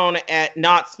down at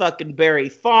Knott's fucking Berry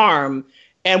Farm,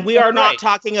 and we are not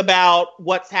talking about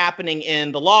what's happening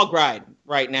in the log ride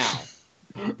right now.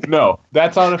 No,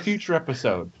 that's on a future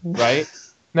episode, right?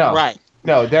 No, right.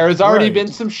 No, there has already been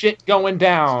some shit going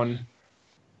down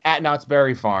at Knott's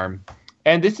Berry Farm,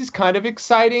 and this is kind of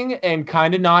exciting and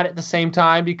kind of not at the same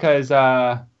time because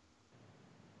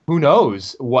who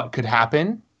knows what could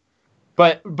happen.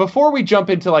 But before we jump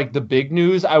into like the big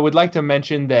news, I would like to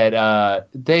mention that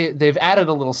they've added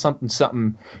a little something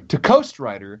to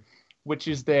Coastrider, which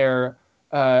is their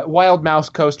wild mouse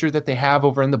coaster that they have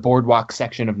over in the boardwalk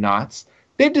section of Knott's.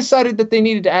 They've decided that they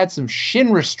needed to add some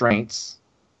shin restraints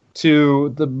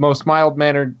to the most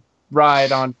mild-mannered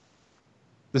ride on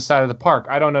the side of the park.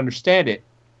 I don't understand it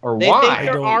or they why.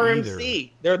 Think they're RMC.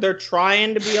 They're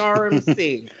trying to be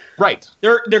RMC. Right.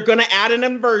 They're going to add an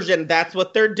inversion. That's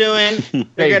what they're doing.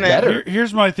 They're gonna.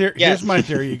 Here's my theory. Yes. Here's my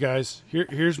theory, you guys.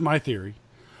 Here's my theory.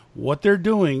 What they're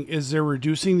doing is they're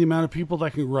reducing the amount of people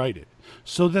that can ride it,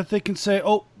 so that they can say,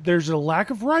 "Oh, there's a lack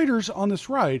of riders on this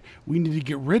ride. We need to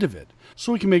get rid of it,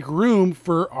 so we can make room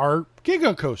for our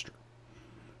Giga Coaster."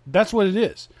 That's what it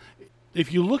is.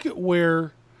 If you look at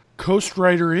where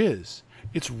Coastrider is,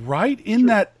 it's right in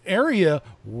that area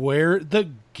where the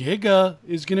Giga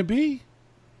is going to be.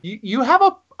 You have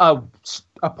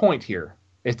a point here.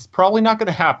 It's probably not going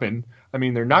to happen. I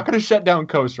mean, they're not going to shut down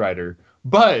Coastrider,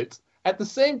 but at the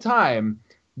same time,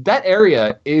 that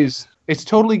area it's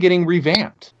totally getting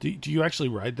revamped. Do you actually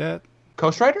ride that?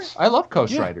 Coastrider? I love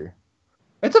Coastrider. Yeah.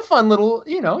 It's a fun little,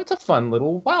 it's a fun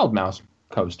little wild mouse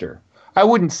coaster. I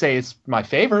wouldn't say it's my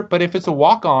favorite, but if it's a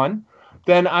walk-on,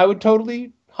 then I would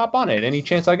totally hop on it any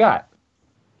chance I got.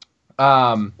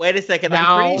 Wait a second.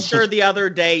 Now, I'm pretty sure the other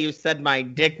day you said my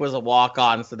dick was a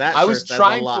walk-on, so that I sure was says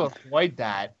trying a lot. to avoid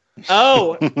that.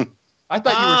 Oh, I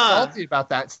thought you were salty about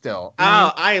that still.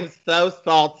 Oh, I am so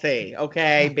salty.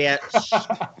 Okay,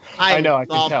 bitch. I know, I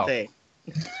salty.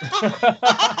 can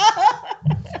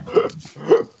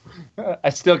tell. I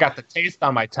still got the taste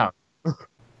on my tongue.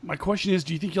 My question is,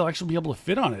 do you think you'll actually be able to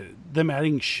fit on it? Them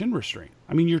adding shin restraint.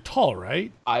 I mean, you're tall,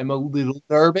 right? I'm a little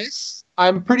nervous.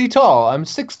 I'm pretty tall. I'm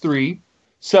 6'3",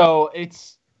 so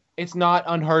it's not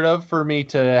unheard of for me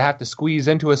to have to squeeze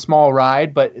into a small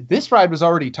ride, but this ride was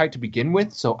already tight to begin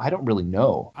with, so I don't really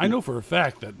know. I know for a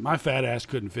fact that my fat ass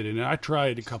couldn't fit in it. I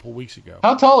tried a couple weeks ago.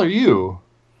 How tall are you?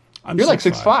 You're like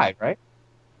 6'5", right?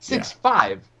 6'5".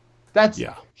 Yeah. That's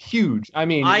huge. I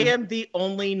mean, I am the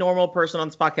only normal person on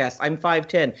this podcast. I'm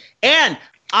 5'10", and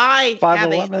I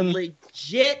have a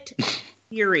legit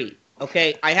theory.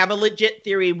 Okay, I have a legit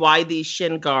theory why these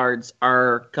shin guards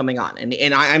are coming on,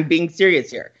 and I'm being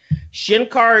serious here. Shin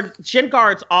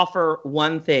guards offer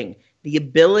one thing: the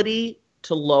ability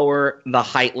to lower the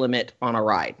height limit on a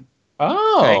ride.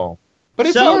 Oh, okay? But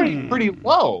it's already pretty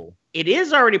low. It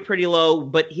is already pretty low,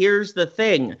 but here's the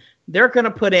thing: they're going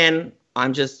to put in.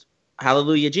 I'm just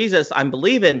hallelujah, Jesus. I'm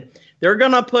believing they're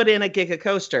going to put in a Giga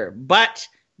coaster, but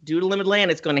due to limited land,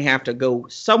 it's going to have to go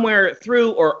somewhere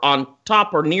through or on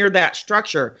top or near that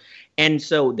structure. And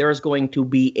so there's going to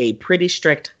be a pretty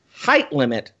strict height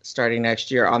limit starting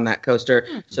next year on that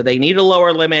coaster. So they need a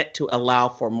lower limit to allow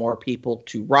for more people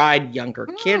to ride, younger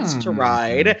kids to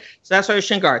ride. So that's why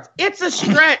shin guards. It's a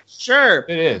stretch, sure.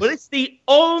 It is. But it's the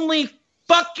only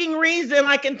fucking reason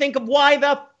I can think of why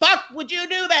the fuck would you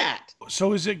do that?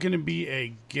 So is it going to be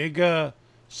a Giga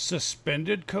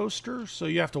suspended coaster? So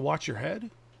you have to watch your head?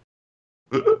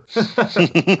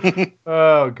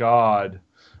 Oh, God.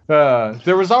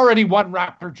 There was already one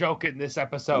raptor joke in this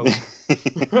episode.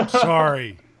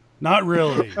 Sorry. Not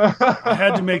really. I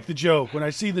had to make the joke. When I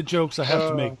see the jokes, I have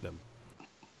to make them.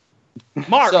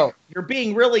 Mark, you're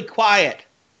being really quiet.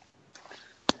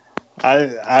 I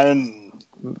don't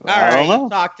know. You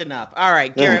talked enough. All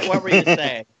right, Garrett, what were you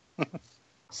saying?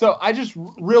 So I just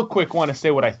real quick want to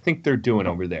say what I think they're doing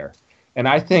over there. And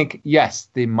I think, yes,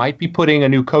 they might be putting a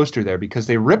new coaster there because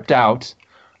they ripped out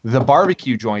the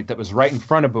barbecue joint that was right in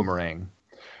front of Boomerang.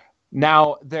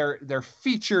 Now, their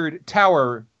featured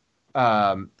tower,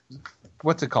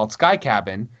 what's it called, Sky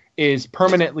Cabin, is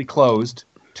permanently closed,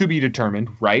 to be determined,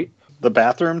 right? The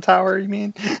bathroom tower, you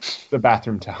mean? The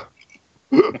bathroom tower.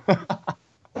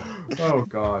 Oh,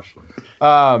 gosh.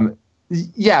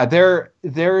 Yeah,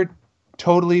 they're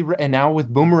totally, and now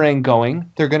with Boomerang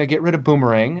going, they're going to get rid of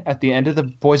Boomerang at the end of the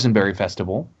Boysenberry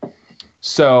Festival.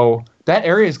 So that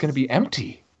area is going to be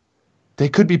empty. They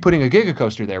could be putting a Giga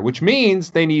coaster there, which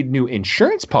means they need new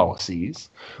insurance policies,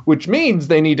 which means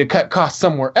they need to cut costs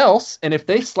somewhere else. And if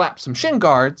they slap some shin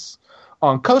guards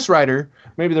on Coastrider,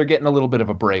 maybe they're getting a little bit of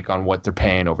a break on what they're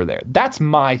paying over there. That's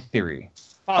my theory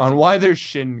on why there's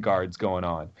shin guards going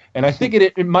on. And I think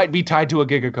it might be tied to a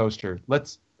Giga coaster.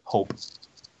 Let's hope.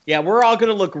 Yeah, we're all going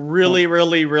to look really,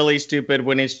 really, really stupid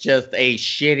when it's just a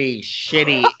shitty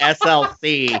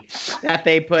SLC that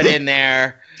they put in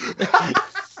there.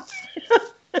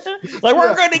 Like,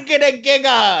 we're going to get a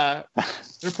Giga.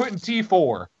 They're putting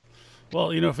T4.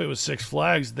 Well, if it was Six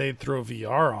Flags, they'd throw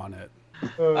VR on it.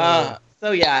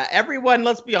 So, yeah, everyone,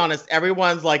 let's be honest,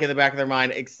 everyone's, like, in the back of their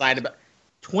mind excited about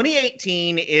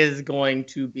 2018 is going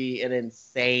to be an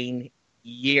insane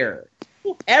year.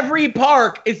 Every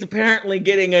park is apparently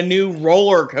getting a new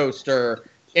roller coaster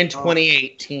in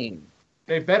 2018.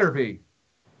 They better be.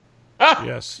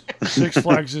 Yes. Six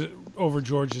Flags over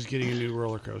George is getting a new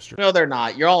roller coaster. No, they're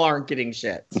not. You all aren't getting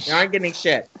shit. You aren't getting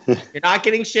shit. You're not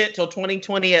getting shit till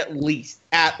 2020 at least.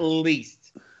 At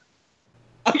least.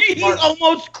 He's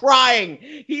almost crying.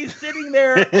 He's sitting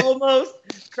there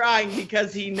almost crying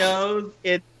because he knows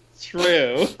it's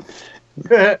true.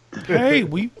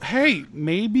 Hey,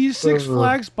 maybe Six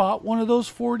Flags bought one of those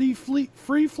 4D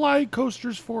free fly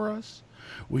coasters for us.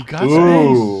 We got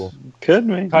space. Could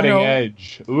be. Cutting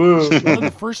edge. Ooh. One of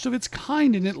the first of its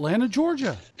kind in Atlanta,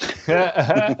 Georgia.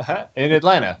 In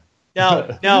Atlanta.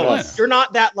 No, you're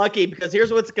not that lucky because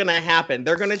here's what's going to happen.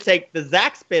 They're going to take the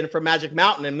Zack spin from Magic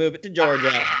Mountain and move it to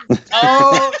Georgia.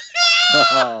 Oh,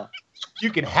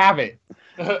 you can have it.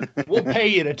 We'll pay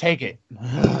you to take it.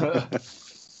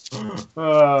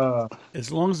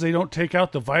 As long as they don't take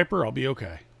out the Viper, I'll be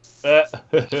okay.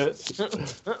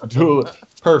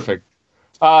 Perfect.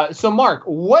 So, Mark,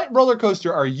 what roller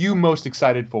coaster are you most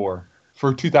excited for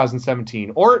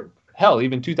 2017? Or, hell,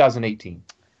 even 2018.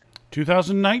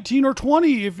 2019 or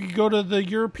 20 if you go to the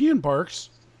European parks.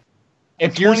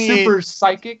 If you're super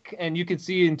psychic and you can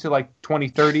see into like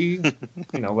 2030,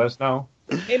 let us know.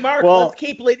 Hey, Mark, let's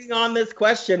keep leading on this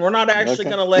question. We're not actually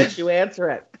going to let you answer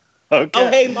it. Okay. Oh,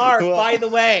 hey, Mark, by the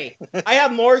way, I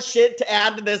have more shit to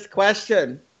add to this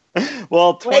question.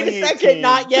 Well, wait a second.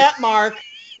 Not yet, Mark.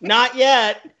 Not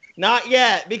yet. Not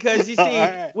yet. Because, you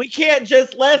see, we can't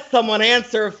just let someone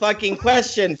answer a fucking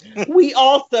question. We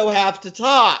also have to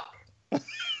talk.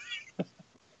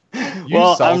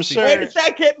 Well, I'm sure. Wait a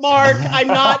second, Mark. I'm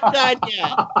not done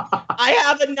yet. I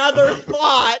have another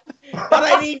thought, but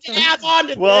I need to add on to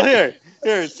this. Well, here.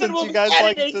 Since you guys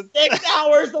like to 6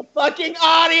 hours of fucking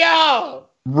audio.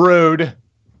 Rude.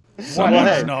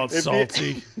 Someone's not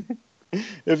salty.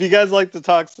 If you guys like to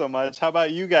talk so much, how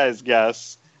about you guys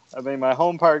guess? I mean, my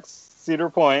home park's Cedar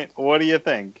Point. What do you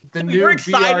think? We're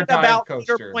excited about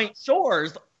Cedar Point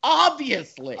Shores.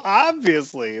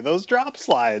 Obviously, those drop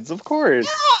slides, of course.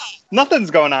 Yeah.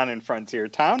 Nothing's going on in Frontier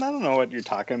Town. I don't know what you're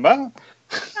talking about.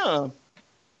 No,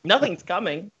 nothing's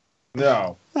coming.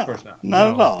 No, of course not.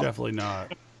 Not at all. Definitely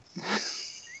not.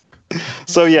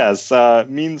 So yes,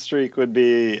 Mean Streak would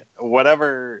be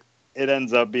whatever it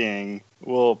ends up being.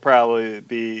 Will probably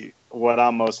be what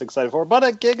I'm most excited for. But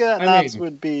a Giga Knots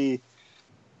would be,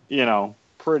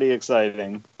 pretty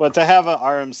exciting. But to have a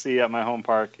RMC at my home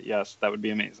park, yes, that would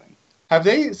be amazing. Have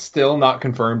they still not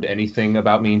confirmed anything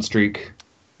about Mean Streak?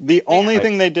 The only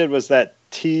thing they did was that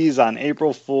tease on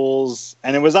April Fool's,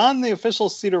 and it was on the official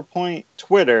Cedar Point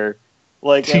Twitter.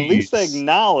 At least they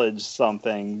acknowledged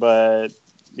something, but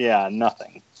yeah,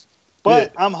 nothing.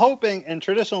 But I'm hoping in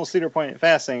traditional Cedar Point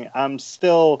fasting, I'm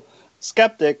still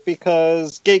skeptic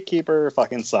because Gatekeeper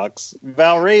fucking sucks.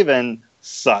 Valraven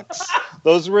sucks.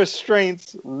 Those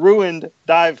restraints ruined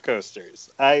dive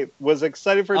coasters. I was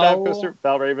excited for a dive coaster.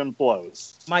 Valraven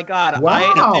blows. My God,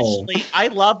 wow. I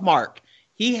love Mark.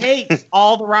 He hates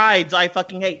all the rides I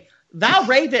fucking hate.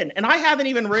 Valraven, and I haven't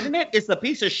even ridden it, is a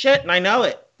piece of shit, and I know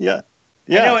it. Yeah.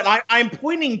 I know it. I'm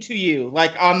pointing to you,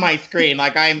 on my screen.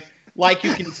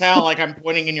 You can tell, I'm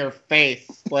pointing in your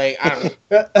face. I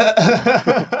don't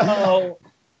know.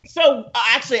 So,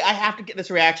 actually, I have to get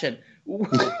this reaction.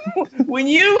 When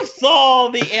you saw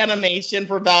the animation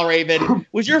for Valraven,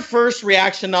 was your first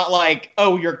reaction not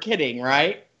oh, you're kidding,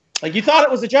 right? You thought it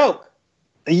was a joke?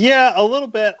 Yeah, a little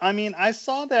bit. I mean, I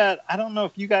saw that. I don't know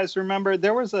if you guys remember.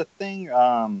 There was a thing,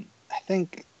 I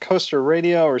think Coaster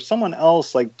Radio or someone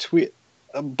else tweet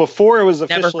before it was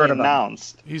officially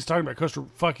announced. He's talking about Coaster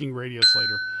fucking Radio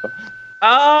Slater.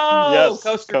 Oh, yes,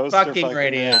 Coaster fucking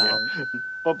Radio.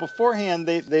 But beforehand,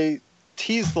 they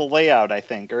teased the layout, I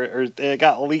think, or it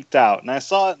got leaked out. And I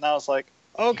saw it and I was like,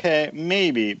 okay,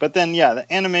 maybe. But then, yeah,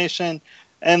 the animation...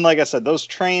 And like I said, those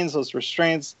trains, those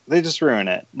restraints, they just ruin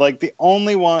it. The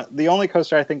only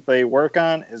coaster I think they work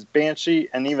on is Banshee,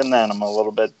 and even then I'm a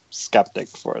little bit skeptic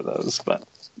for those. But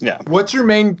yeah. What's your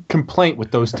main complaint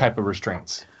with those type of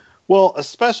restraints? Well,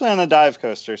 especially on a dive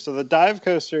coaster. So the dive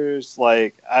coasters,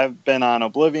 I've been on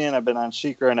Oblivion, I've been on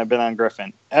Sheikra, and I've been on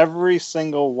Griffin. Every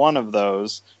single one of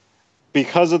those,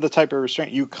 because of the type of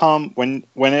restraint, you come when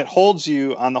it holds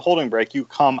you on the holding brake, you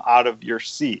come out of your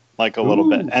seat a little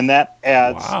bit, and that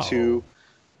adds to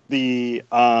the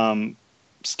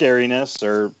scariness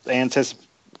or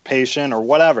anticipation or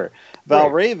whatever.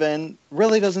 Valraven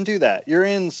really doesn't do that. You're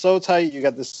in so tight, you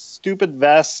got this stupid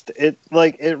vest. It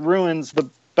ruins the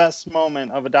best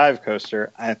moment of a dive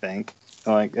coaster, I think.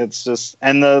 It's just,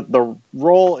 and the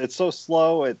roll, it's so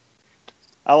slow.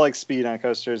 I like speed on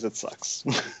coasters. It sucks.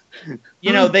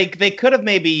 They could have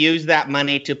maybe used that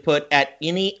money to put at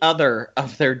any other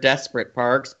of their desperate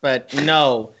parks, but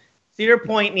no. Cedar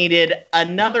Point needed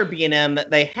another B&M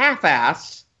that they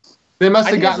half-assed. They must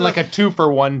have gotten a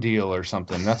 2-for-1 deal or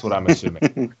something. That's what I'm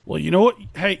assuming. Well, you know what?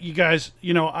 Hey, you guys,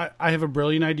 I have a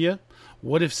brilliant idea.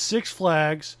 What if Six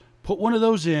Flags put one of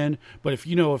those in, but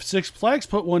if Six Flags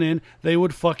put one in, they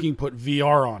would fucking put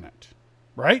VR on it,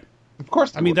 right? Of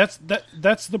course. I mean, that's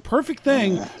the perfect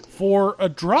thing for a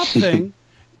drop thing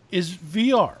is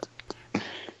VR.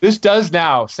 This does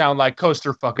now sound like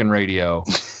Coaster fucking Radio.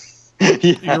 Yes,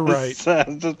 you're right.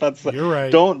 You're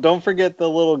right. Don't forget the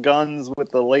little guns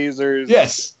with the lasers.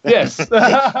 Yes.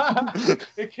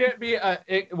 It can't be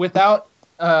without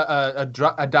a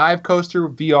dive coaster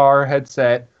VR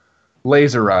headset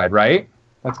laser ride, right?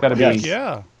 That's got to be.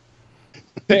 Yeah.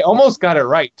 They almost got it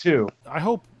right too. I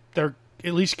hope they're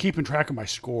at least keeping track of my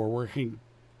score, where I can,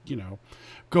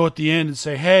 go at the end and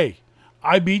say, "Hey,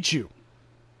 I beat you."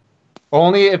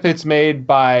 Only if it's made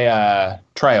by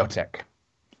Triotech.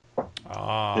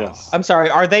 Yes. I'm sorry.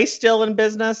 Are they still in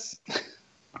business?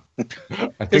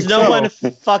 Because no one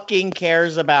fucking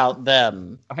cares about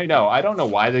them. I know. I don't know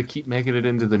why they keep making it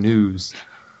into the news.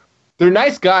 They're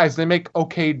nice guys. They make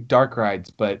okay dark rides,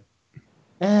 but...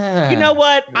 You know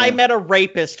what? Yeah. I met a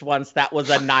rapist once that was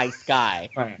a nice guy.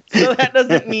 Right. So that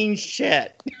doesn't mean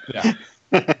shit. Yeah.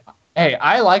 Hey,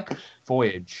 I like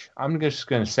Voyage. I'm just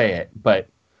going to say it. But,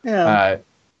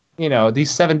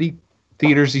 these 70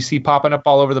 theaters you see popping up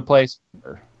all over the place.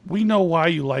 We know why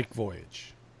you like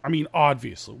Voyage. I mean,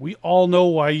 obviously. We all know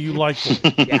why you like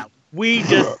Voyage. Yeah, we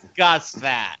discussed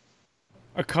that.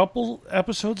 A couple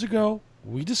episodes ago,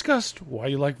 we discussed why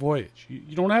you like Voyage.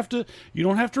 You don't have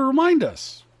to remind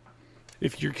us.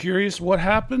 If you're curious what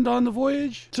happened on the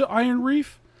voyage to Iron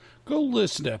Reef, go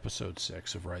listen to episode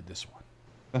 6 of Ride This One.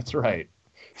 That's right.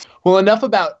 Well, enough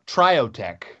about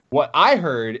Triotech. What I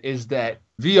heard is that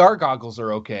VR goggles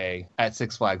are okay at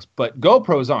Six Flags, but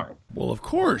GoPros aren't. Well, of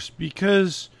course,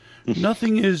 because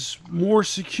nothing is more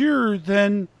secure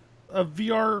than a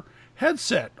VR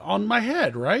headset on my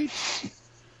head, right?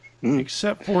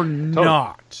 Except for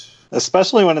not.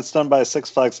 Especially when it's done by a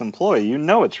Six Flags employee. You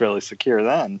know it's really secure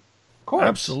then. Of course.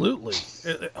 Absolutely.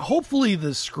 Hopefully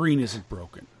the screen isn't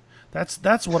broken.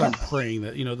 That's what I'm praying,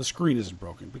 that the screen isn't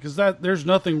broken, because there's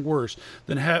nothing worse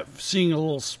than seeing a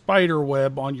little spider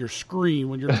web on your screen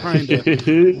when you're trying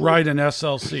to ride an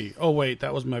SLC. Oh wait,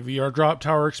 that was my VR drop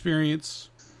tower experience.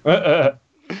 I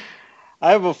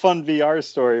have a fun VR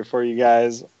story for you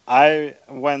guys. I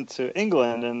went to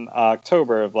England in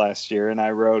October of last year, and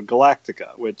I rode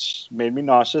Galactica, which made me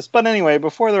nauseous. But anyway,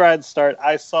 before the ride started,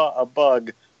 I saw a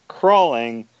bug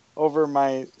crawling over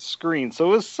my screen. So it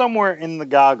was somewhere in the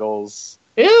goggles.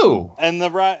 Ew! And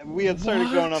we had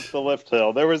started going up the lift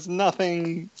hill. There was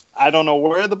nothing... I don't know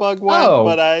where the bug went,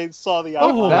 but I saw the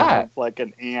outline of like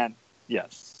an ant.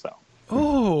 Yes, so...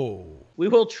 Oh... We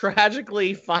will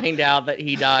tragically find out that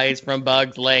he dies from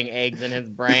bugs laying eggs in his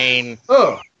brain.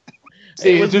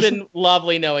 It's been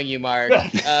lovely knowing you, Mark.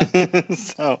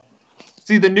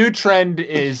 See, the new trend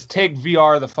is take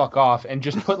VR the fuck off and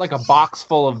just put like a box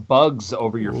full of bugs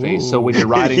over your face. So when you're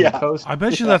riding the coaster... I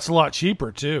bet you that's a lot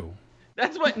cheaper, too.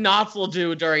 That's what Knots will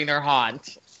do during their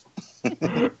haunt.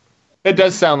 It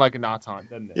does sound like a Knots haunt,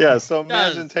 doesn't it? Yeah, so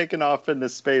imagine taking off into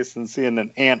space and seeing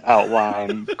an ant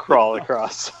outline crawl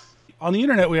across. On the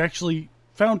internet, we actually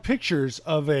found pictures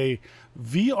of a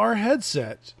VR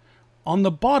headset on the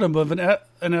bottom of an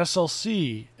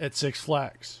SLC at Six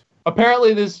Flags.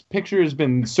 Apparently, this picture has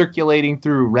been circulating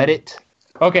through Reddit.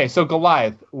 Okay, so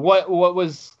Goliath,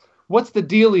 what's the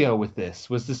dealio with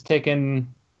this? Was this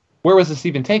taken? Where was this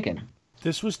even taken?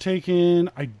 This was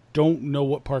taken. I don't know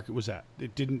what park it was at. They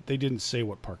didn't say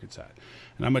what park it's at.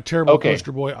 And I'm a terrible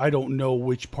coaster boy. I don't know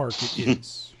which park it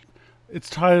is.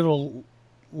 It's titled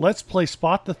 "Let's Play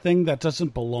Spot the Thing That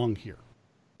Doesn't Belong Here."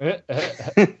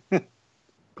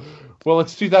 Well,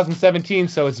 it's 2017,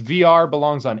 so it's VR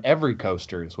belongs on every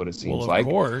coaster, is what it seems like.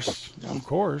 Of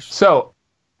course. So,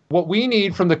 what we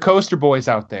need from the coaster boys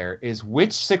out there is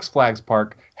which Six Flags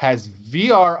park has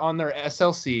VR on their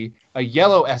SLC, a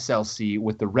yellow SLC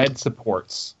with the red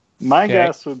supports. My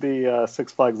guess would be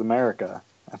Six Flags America.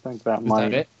 I think that might.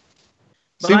 Is that it?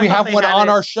 See, we have one on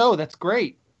our show. That's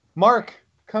great. Mark,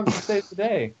 come to save the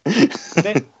day.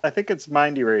 I think it's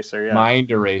Mind Eraser, yeah. Mind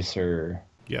Eraser.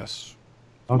 Yes.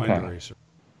 Okay. Mind Eraser.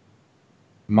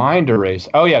 Mind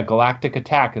Eraser. Oh, yeah, Galactic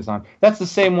Attack is on. That's the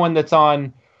same one that's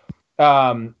on,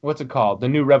 what's it called? The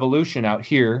New Revolution out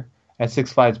here at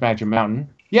Six Flags Magic Mountain.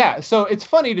 Yeah, so it's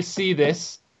funny to see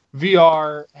this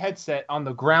VR headset on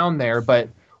the ground there, but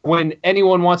when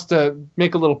anyone wants to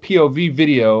make a little POV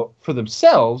video for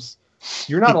themselves,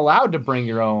 you're not allowed to bring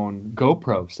your own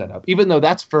GoPro setup, even though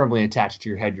that's firmly attached to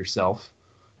your head yourself.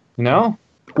 You know?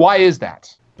 Why is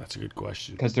that? That's a good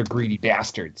question. Because they're greedy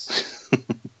bastards.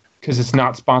 Because it's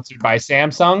not sponsored by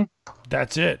Samsung.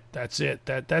 That's it. That's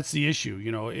the issue.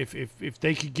 If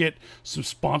they could get some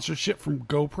sponsorship from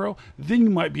GoPro, then you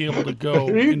might be able to go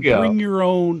bring your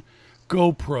own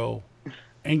GoPro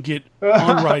and get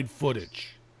on-ride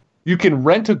footage. You can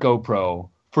rent a GoPro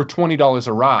for $20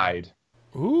 a ride.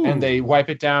 Ooh. And they wipe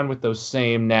it down with those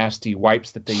same nasty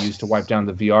wipes that they use to wipe down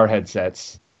the VR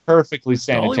headsets. Perfectly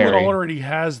sanitary. Hollywood already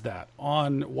has that.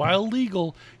 On Wild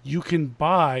Eagle, you can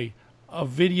buy a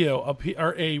video,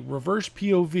 or a reverse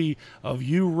POV of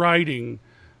you riding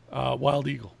Wild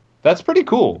Eagle. That's pretty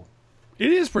cool.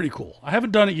 It is pretty cool. I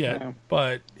haven't done it yet,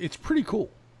 but it's pretty cool.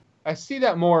 I see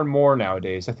that more and more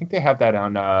nowadays. I think they have that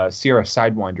on Sierra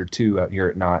Sidewinder too out here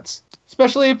at Knott's.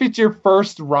 Especially if it's your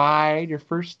first ride, your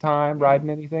first time riding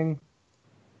anything.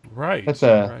 Right. That's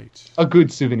a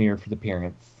good souvenir for the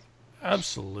parents.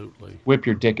 Absolutely. Whip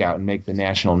your dick out and make the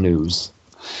national news.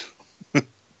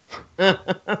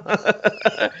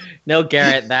 No,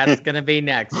 Garrett, that's going to be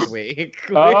next week.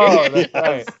 Oh, that's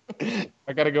right.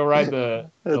 I got to go ride the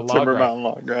log Timber ride. Mountain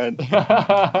log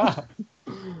ride.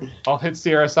 I'll hit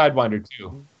Sierra Sidewinder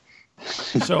too.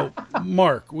 So,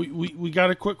 Mark, we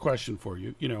got a quick question for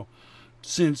you. You know,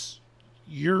 since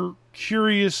you're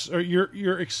curious or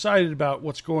you're excited about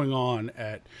what's going on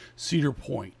at Cedar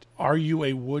Point, are you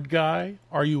a wood guy?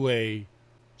 Are you a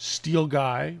steel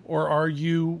guy? Or are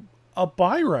you a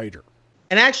byrider?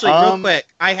 And actually, real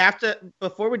quick, I have to,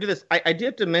 before we do this, I do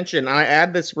have to mention, I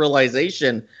add this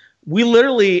realization, we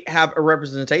literally have a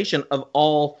representation of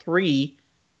all three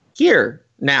here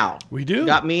now. We do. You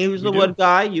got me, who's the wood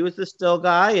guy, you as the still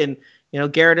guy, and,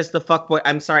 Garrett is the fuckboy.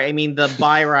 I'm sorry, I mean the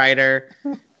byrider.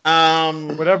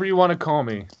 Whatever you want to call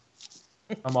me.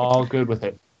 I'm all good with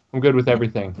it. I'm good with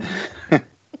everything.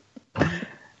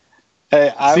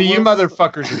 Hey, you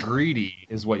motherfuckers are greedy,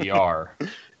 is what you are.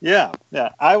 Yeah.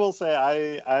 I will say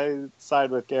I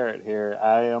side with Garrett here.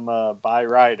 I am a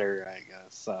byrider, I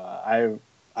guess. I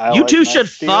you like two my should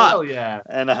steel, fuck. Yeah.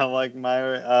 And I like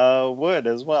my wood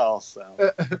as well.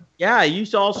 So yeah, you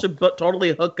all should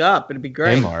totally hook up. It'd be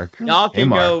great. Hey, Mark. Y'all can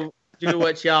go do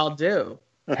what y'all do.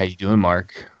 How you doing,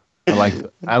 Mark?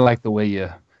 I like the way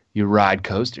you ride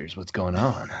coasters. What's going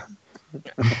on?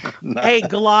 Hey,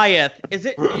 Goliath, is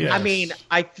it? Yes. I mean,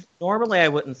 normally I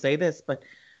wouldn't say this, but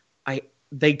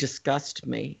they disgust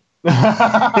me.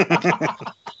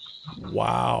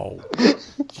 Wow.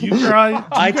 Do you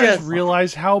guys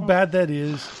realize how bad that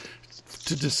is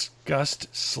to disgust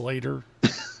Slater?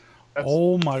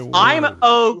 Oh my word. I'm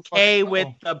okay with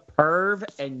the perv,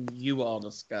 and you all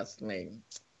disgust me.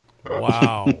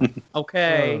 Wow.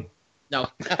 Okay. No.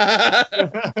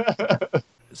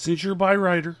 Since you're a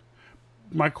byrider,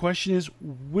 my question is,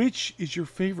 which is your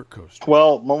favorite coaster?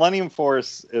 well, Millennium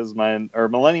Farce is my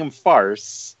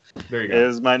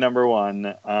number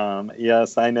one.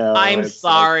 Yes, I know. I'm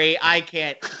sorry, I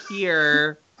can't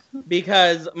hear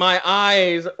because my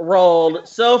eyes rolled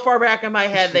so far back in my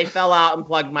head they fell out and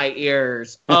plugged my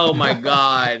ears. Oh my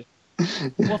god.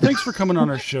 Well, thanks for coming on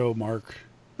our show, Mark.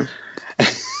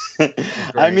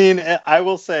 I mean, I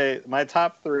will say my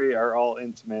top three are all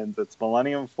Intamins. It's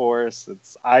Millennium Force,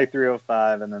 it's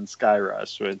I-305, and then Sky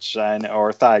Rush, which I know,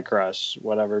 or Thigh Crush,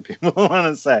 whatever people want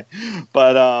to say.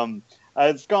 But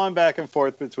it's gone back and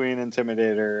forth between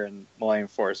Intimidator and Millennium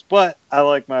Force. But I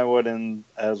like my wooden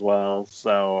as well.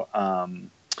 So,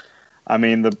 I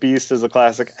mean, the Beast is a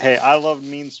classic. Hey, I love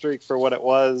Mean Streak for what it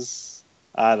was.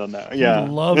 I don't know. Yeah. He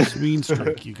loves Mean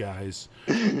Streak, you guys.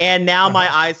 And now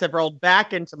my eyes have rolled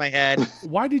back into my head.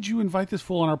 Why did you invite this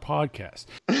fool on our podcast?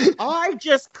 I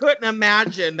just couldn't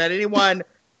imagine that anyone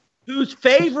whose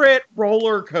favorite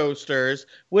roller coasters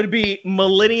would be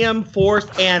Millennium Force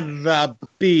and the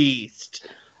Beast.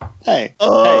 Hey, a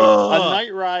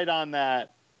night ride on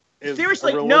that is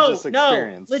seriously, a religious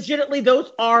experience. No, legitimately,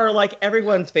 those are like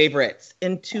everyone's favorites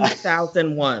in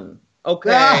 2001.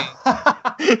 Okay.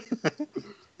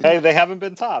 Hey, they haven't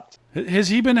been topped. Has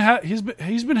he been? He's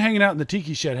been hanging out in the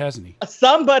tiki shed, hasn't he?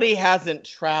 Somebody hasn't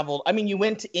traveled. I mean, you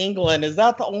went to England. Is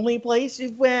that the only place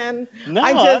you've been? No,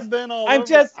 I've been all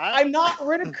over. I'm not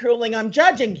ridiculing. I'm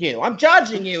judging you. I'm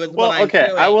judging you. Is what I'm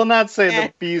doing. I will not say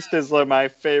the Beast is my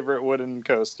favorite wooden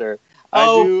coaster.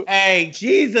 Hey,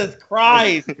 Jesus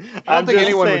Christ! I don't think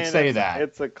anyone would say that.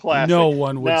 It's a classic. No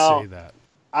one would say that.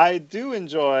 I do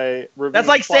enjoy Ravine That's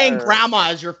like Flyer. saying grandma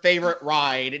is your favorite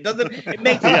ride. It doesn't. It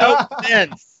makes no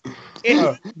sense.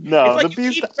 It's like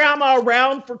you keep grandma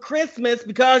around for Christmas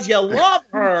because you love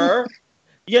her,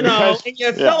 and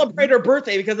you celebrate her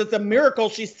birthday because it's a miracle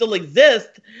she still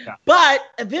exists. Yeah. But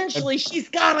eventually, she's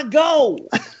gotta go.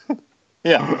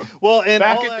 Yeah. Well,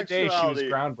 back in the day, she was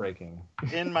groundbreaking.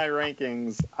 In my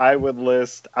rankings, I would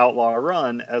list Outlaw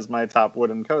Run as my top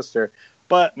wooden coaster.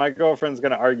 But my girlfriend's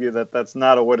going to argue that that's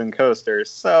not a wooden coaster,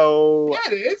 so...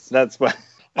 Yeah, it is. That's what...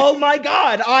 Oh my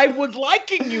god, I was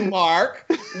liking you, Mark.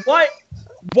 What?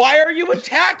 Why are you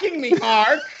attacking me,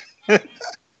 Mark?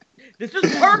 This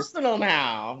is personal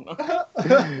now.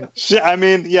 I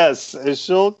mean, yes,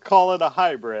 she'll call it a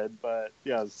hybrid, but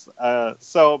yes.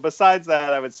 So besides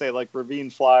that, I would say like Ravine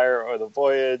Flyer or the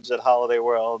Voyage at Holiday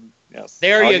World. Yes.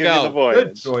 There you go. The Voyage.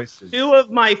 Good choices. Two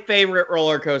of my favorite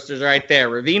roller coasters right there.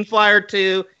 Ravine Flyer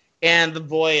 2 and the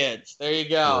Voyage. There you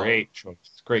go. Great choice.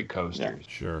 Great coasters. Yeah,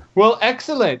 sure. Well,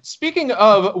 excellent. Speaking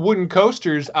of wooden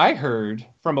coasters, I heard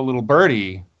from a little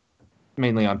birdie,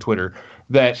 mainly on Twitter,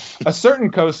 that a certain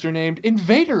coaster named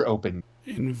Invadr opened.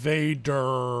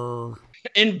 Invadr.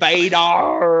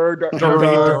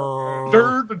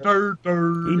 Invadr.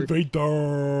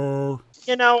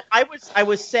 You know, I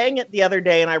was saying it the other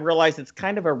day, and I realized it's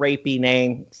kind of a rapey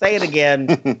name. Say it again.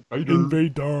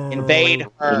 Invadr. Invade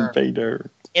her. Invadr.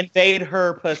 Invade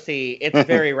her pussy. It's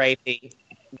very rapey.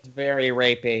 It's very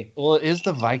rapey. Well, it is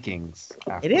the Vikings.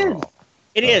 It is.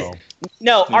 It is.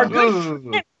 No, our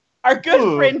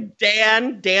good friend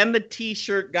Dan the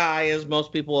T-shirt guy, as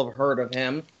most people have heard of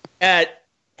him,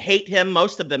 hate him.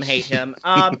 Most of them hate him.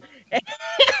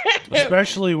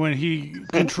 Especially when he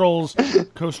controls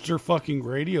Coaster fucking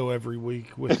radio every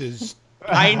week with his...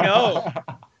 I know.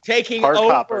 Taking Park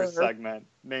over. Hopper segment.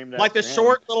 Named Like the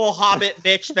short little hobbit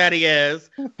bitch that he is.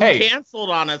 Hey. Canceled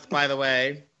on us, by the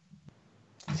way.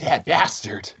 That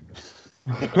bastard.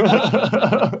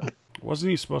 Wasn't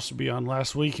he supposed to be on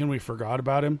last week and we forgot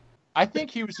about him? I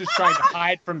think he was just trying to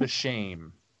hide from the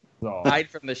shame. So. Hide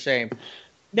from the shame.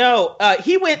 No,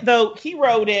 he went, though. He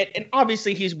wrote it, and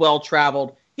obviously he's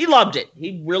well-traveled. He loved it.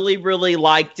 He really, really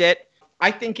liked it.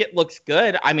 I think it looks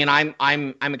good. I mean,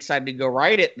 I'm excited to go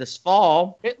ride it this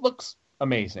fall. It looks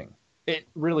amazing. It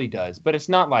really does. But it's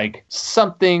not like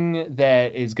something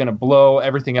that is going to blow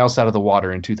everything else out of the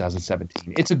water in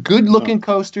 2017. It's a good-looking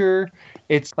coaster.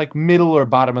 It's like middle or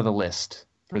bottom of the list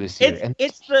for this year.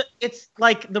 It's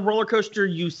like the roller coaster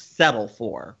you settle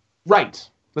for. Right.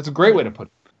 That's a great way to put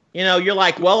it. You know, you're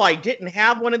like, well, I didn't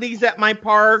have one of these at my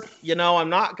park. You know, I'm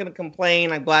not going to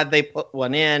complain. I'm glad they put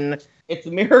one in. It's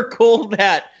a miracle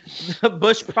that the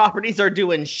Busch properties are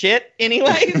doing shit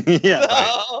anyways. Yeah.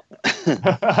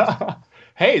 So.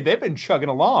 Hey, they've been chugging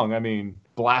along. I mean,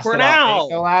 blasted For now.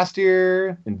 out last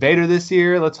year, Invadr this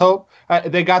year. Let's hope.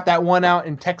 They got that one out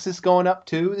in Texas going up,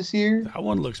 too, this year. That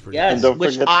one looks pretty Yes. And don't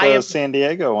Which forget I the have- San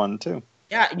Diego one, too.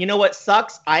 Yeah, you know what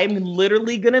sucks? I'm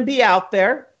literally going to be out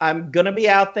there. I'm going to be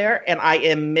out there, and I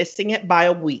am missing it by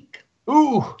a week.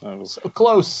 Ooh, so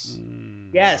close.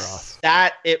 Yes,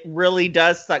 that it really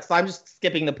does suck. So I'm just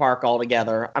skipping the park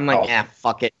altogether. I'm like,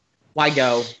 fuck it. Why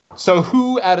go? So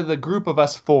who out of the group of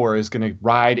us four is going to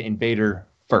ride Invadr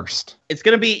first? It's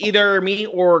going to be either me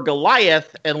or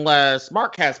Goliath, unless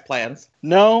Mark has plans.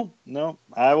 No.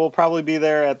 I will probably be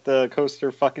there at the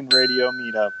Coaster fucking radio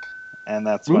meetup. And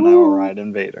that's when I will ride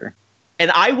Invadr.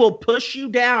 And I will push you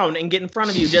down and get in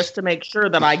front of you just to make sure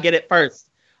that I get it first.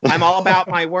 I'm all about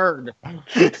my word.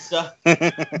 So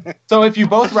if you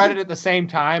both ride it at the same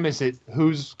time, is it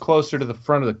who's closer to the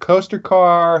front of the coaster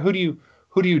car? Who do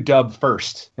you dub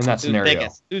first in that scenario?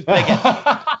 Who's biggest?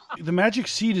 The magic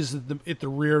seat is at the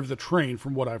rear of the train,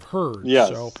 from what I've heard. Yes.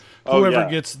 So whoever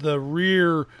gets the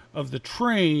rear of the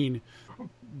train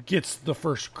gets the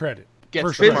first credit.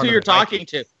 Depends who you're talking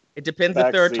to. It depends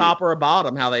if they're a top or a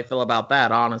bottom, how they feel about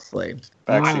that, honestly.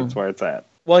 Backseat's where it's at.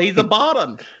 Well, he's a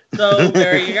bottom. So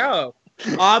there you go.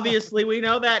 Obviously, we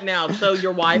know that now. So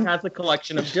your wife has a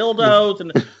collection of dildos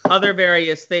and other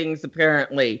various things,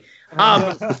 apparently.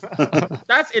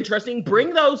 That's interesting.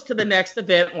 Bring those to the next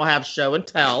event. We'll have show and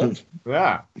tell.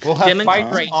 Yeah. We'll have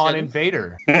fights on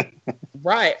Invadr.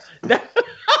 Right.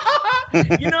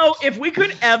 You know, if we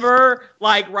could ever,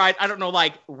 ride, I don't know,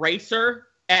 Racer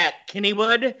at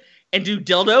Kennywood and do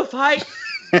dildo fight,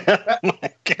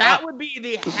 that would be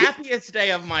the happiest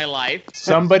day of my life.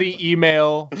 Somebody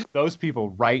email those people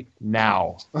right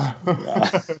now.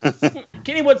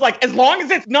 Kennywood's like, as long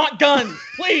as it's not guns,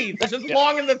 please. Just as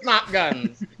long as it's not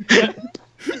guns.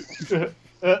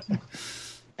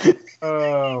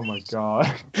 Oh my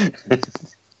god.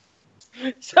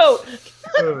 So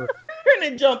we're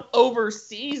going to jump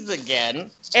overseas again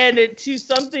and to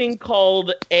something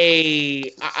called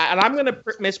and I'm going to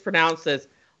mispronounce this,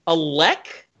 a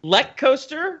Lech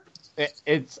coaster.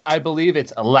 I believe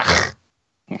it's a Lech.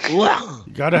 Lech.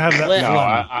 You gotta have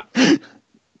that. No,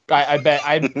 I bet.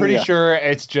 I'm pretty sure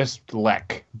it's just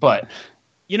Lech. But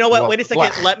you know what? Wait a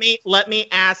second. Let me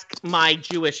ask my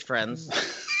Jewish friends.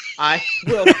 I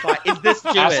will. Is this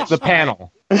Jewish? Ask the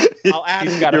panel. I'll ask.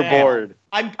 He's got your board.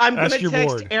 I'm going to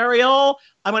text Ariel.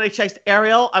 I'm going to text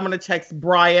Ariel. I'm going to text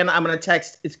Brian. I'm going to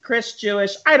text. Is Chris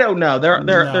Jewish? I don't know.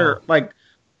 They're like.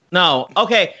 No.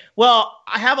 Okay. Well,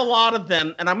 I have a lot of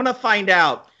them, and I'm going to find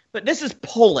out. But this is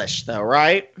Polish, though,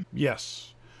 right?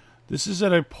 Yes. This is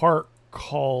at a park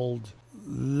called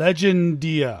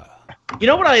Legendia. You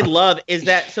know what I love is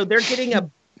that, so they're getting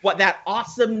that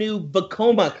awesome new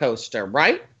Vekoma coaster,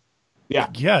 right? Yeah.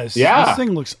 Yes. Yeah. This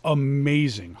thing looks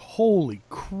amazing. Holy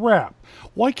crap.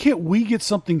 Why can't we get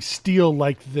something steel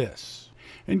like this?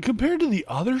 And compared to the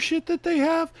other shit that they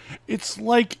have, it's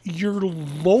like your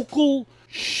local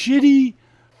shitty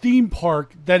theme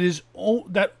park that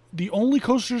the only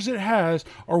coasters it has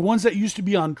are ones that used to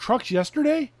be on trucks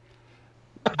yesterday.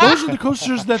 Those are the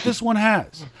coasters that this one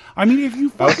has. I mean, if you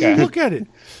fucking look at it.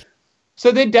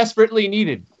 So they desperately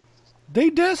needed.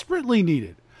 They've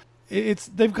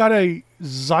got a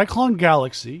Zyklon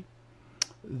Galaxy.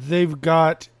 They've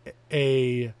got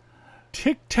a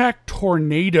Tic Tac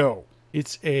Tornado.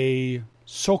 It's a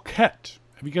socket.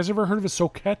 Have you guys ever heard of a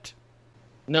socket?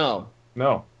 No.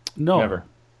 Never.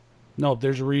 No,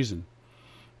 there's a reason.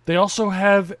 They also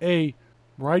have a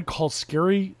ride called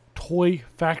Scary Toy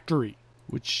Factory,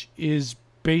 which is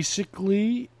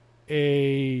basically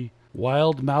a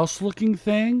wild mouse looking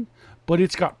thing, but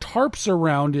it's got tarps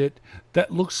around it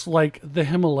that looks like the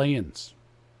Himalayas.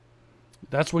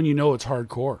 That's when you know it's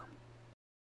hardcore.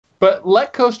 But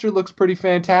Lech Coaster looks pretty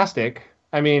fantastic.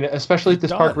 I mean, especially if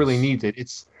this park really needs it.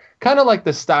 It's kind of like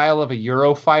the style of a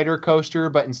Eurofighter coaster,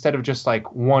 but instead of just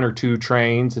like one or two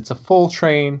trains, it's a full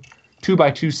train,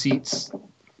 2x2 seats.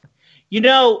 You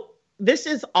know, this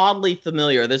is oddly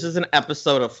familiar. This is an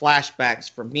episode of flashbacks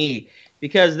for me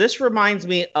because this reminds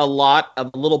me a lot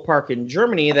of a little park in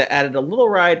Germany that added a little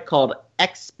ride called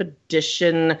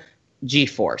Expedition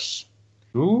G-Force.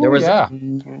 Ooh, there was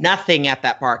nothing at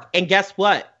that park. And guess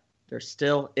what? There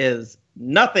still is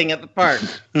nothing at the park.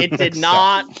 It did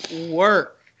not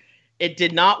work. It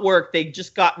did not work. They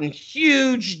just got in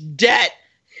huge debt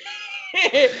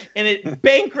and it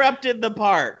bankrupted the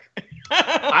park.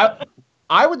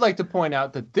 I would like to point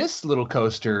out that this little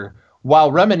coaster,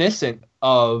 while reminiscent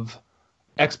of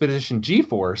Expedition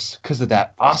G-Force, because of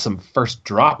that awesome first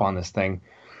drop on this thing,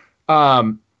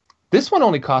 this one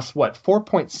only costs,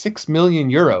 4.6 million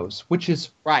euros, which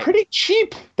is pretty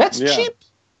cheap. That's cheap.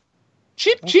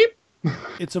 Cheap.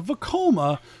 It's a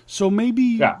Vekoma, so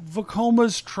maybe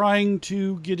Vekoma's trying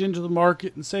to get into the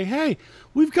market and say, "Hey,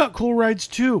 we've got cool rides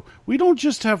too. We don't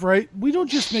just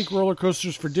make roller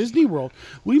coasters for Disney World.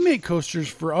 We make coasters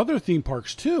for other theme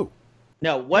parks too."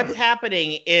 No, what's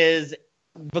happening is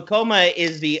Vekoma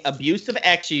is the abusive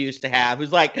ex you used to have,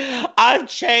 who's like, I've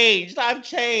changed.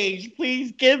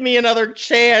 Please give me another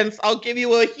chance. I'll give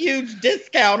you a huge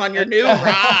discount on your new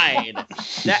ride.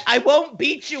 I won't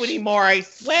beat you anymore, I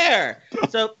swear.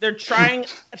 So they're trying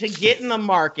to get in the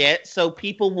market so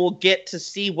people will get to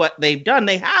see what they've done.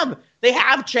 They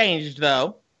have changed,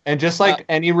 though. And just like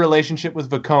any relationship with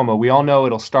Vekoma, we all know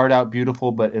it'll start out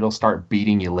beautiful, but it'll start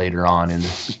beating you later on in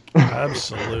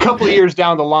absolutely a couple of years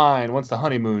down the line once the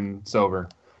honeymoon's over.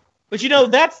 But you know,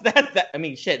 that's I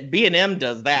mean, shit, B&M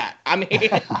does that. I mean,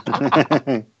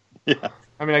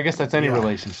 I mean, I guess that's any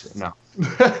relationship. No.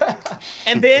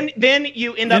 And then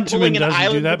you end up pulling an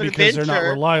island do that of because adventure. they're not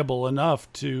reliable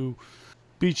enough to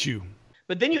beat you.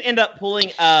 But then you end up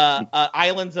pulling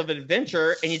Islands of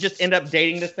Adventure, and you just end up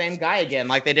dating the same guy again,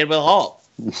 like they did with Hulk.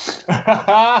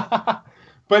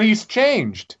 But he's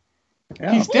changed.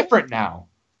 Yeah. He's different now.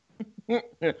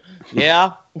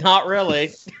 Yeah, not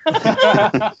really.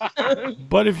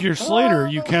 But if you're Slater,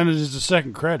 you count it as a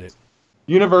second credit.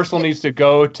 Universal needs to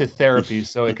go to therapy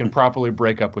so it can properly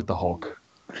break up with the Hulk.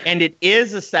 And it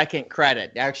is a second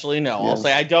credit. Actually, no. Yes. I'll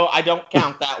say I don't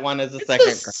count that one as a second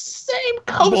credit. Same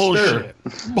coaster.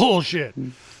 Bullshit.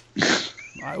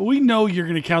 We know you're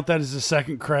going to count that as a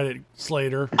second credit,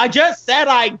 Slater. I just said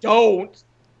I don't.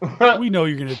 We know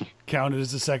you're going to count it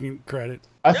as a second credit.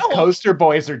 Us coaster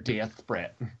boys are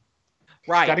desperate.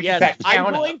 Right. Yes.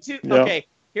 I'm going to. Yep. Okay.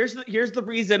 Here's the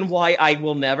reason why I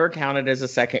will never count it as a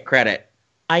second credit.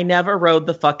 I never rode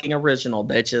the fucking original,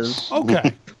 bitches.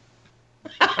 Okay.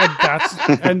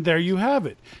 And there you have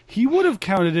it. He would have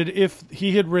counted it if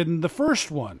he had ridden the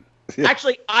first one.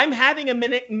 Actually, I'm having a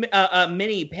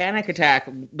mini panic attack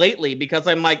lately because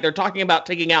I'm like, they're talking about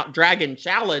taking out Dragon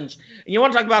Challenge. And you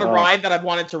want to talk about a ride that I've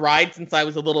wanted to ride since I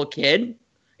was a little kid?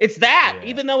 It's that,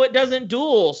 even though it doesn't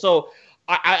duel. So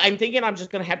I'm thinking I'm just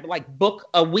going to have to like book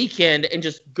a weekend and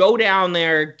just go down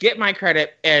there, get my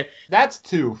credit. And that's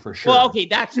 2 for sure. Well, okay,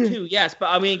 that's 2, yes. But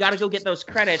I mean, you got to go get those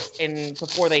credits and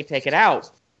before they take it out.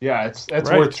 Yeah,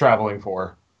 that's worth traveling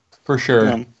for sure.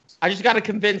 Yeah. I just got to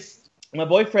convince my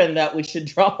boyfriend that we should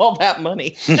drop all that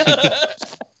money.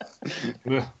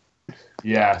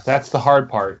 Yeah, that's the hard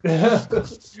part.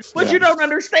 But you don't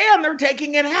understand. They're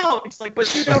taking it out. It's like,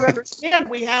 but you don't understand.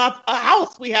 We have a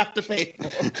house we have to pay for.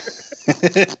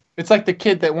 It's like the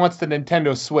kid that wants the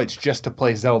Nintendo Switch just to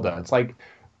play Zelda. It's like,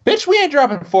 bitch, we ain't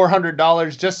dropping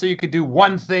 $400 just so you could do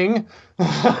one thing.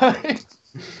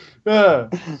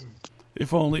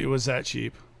 If only it was that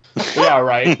cheap. Yeah,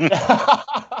 right.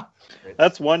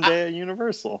 That's one day at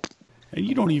Universal. And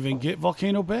you don't even get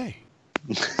Volcano Bay.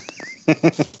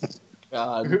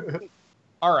 God.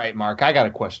 All right, Mark, I got a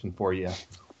question for you.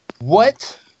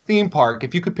 What theme park,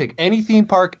 if you could pick any theme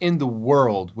park in the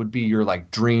world, would be your like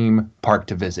dream park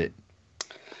to visit?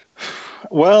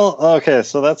 Well, okay,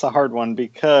 so that's a hard one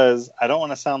because I don't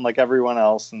want to sound like everyone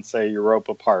else and say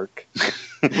Europa Park.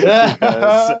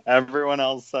 Because everyone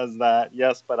else says that.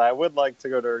 Yes, but I would like to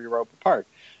go to Europa Park.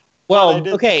 Well,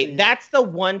 okay, that's the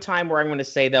one time where I'm going to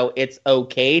say, though, it's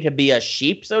okay to be a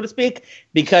sheep, so to speak,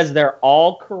 because they're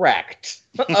all correct.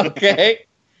 Okay?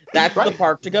 That's the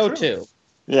park to go to.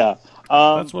 Yeah.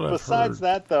 That's what I've Besides heard.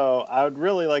 that, though, I would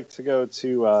really like to go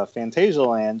to Fantasia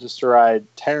Land just to ride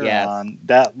Terran. Yes.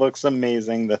 That looks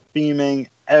amazing. The theming,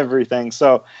 everything.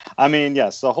 So, I mean,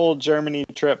 yes, the whole Germany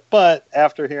trip. But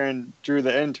after hearing Drew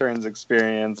the Intern's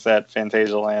experience at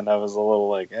Fantasia Land, I was a little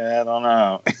like, I don't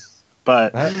know.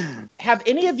 But have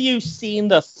any of you seen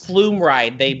the flume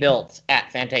ride they built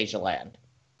at Fantasia Land?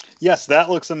 Yes, that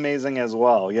looks amazing as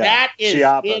well. Yeah, that is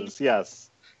Chiapas, yes,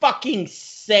 fucking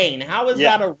insane. How is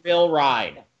that a real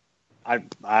ride?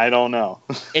 I don't know.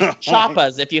 It's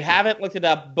Chiapas. If you haven't looked it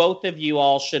up, both of you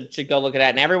all should go look at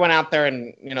that. And everyone out there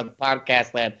in the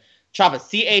podcast land, Chiapas,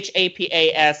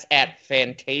 CHAPAS at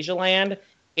Fantasia Land.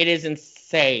 It is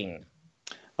insane.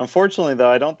 Unfortunately,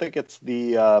 though, I don't think it's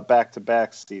the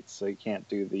back-to-back seats, so you can't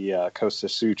do the Costa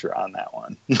Sutra on that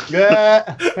one. Yeah,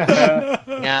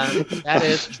 that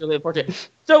is truly unfortunate.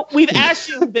 So we've asked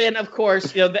you, Ben, of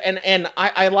course, and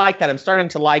I like that. I'm starting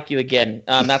to like you again.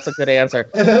 That's a good answer.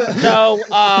 So,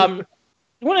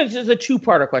 this is a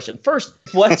two-parter question. First,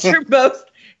 what's your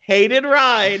most hated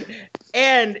ride?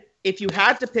 And if you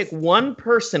had to pick one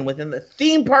person within the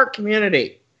theme park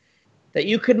community that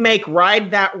you could make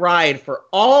ride that ride for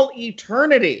all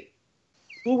eternity,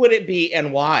 who would it be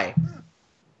and why?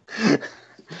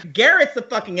 Garrett's the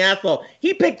fucking asshole.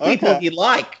 He picked people he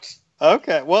liked.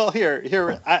 Okay, well, here,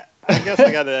 I guess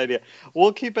I got an idea.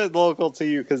 We'll keep it local to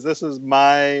you because this is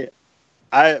my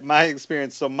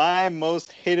experience. So my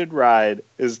most hated ride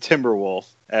is Timberwolf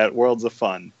at Worlds of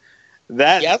Fun.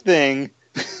 That thing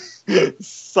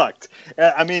sucked.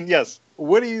 I mean, yes,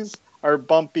 Woody's are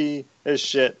bumpy as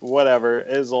shit, whatever,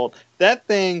 is old. That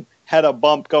thing had a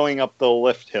bump going up the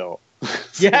lift hill.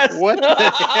 Yes. What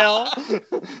the hell?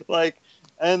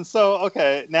 And so,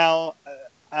 okay, now,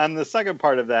 on the second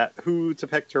part of that, who to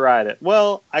pick to ride it?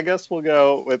 Well, I guess we'll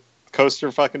go with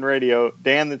Coaster fucking Radio,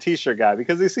 Dan the T-shirt guy,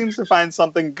 because he seems to find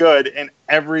something good in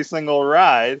every single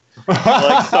ride. So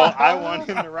I want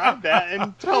him to ride that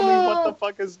and tell me what the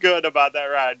fuck is good about that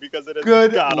ride, because it is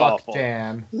god awful.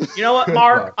 Dan. You know what,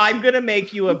 Mark? I'm going to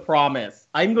make you a promise.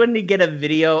 I'm going to get a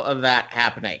video of that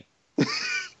happening.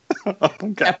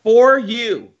 Okay. For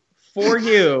you,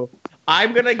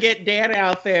 I'm going to get Dan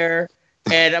out there,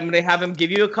 and I'm going to have him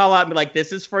give you a call out and be like,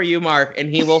 this is for you, Mark, and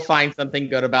he will find something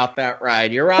good about that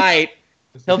ride. You're right.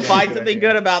 He'll find something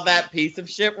good about that piece of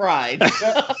shit ride.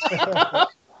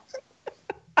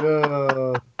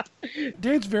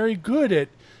 Dan's very good at,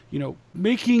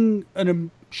 making a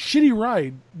shitty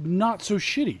ride not so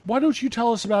shitty. Why don't you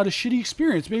tell us about a shitty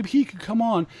experience? Maybe he could come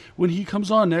on when he comes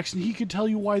on next, and he could tell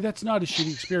you why that's not a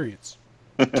shitty experience.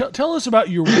 Tell us about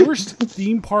your worst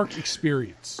theme park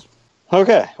experience.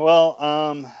 Okay, well,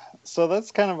 so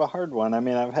that's kind of a hard one. I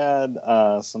mean, I've had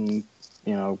some,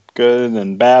 good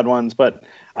and bad ones, but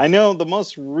I know the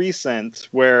most recent,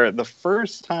 where the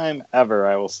first time ever,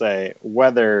 I will say,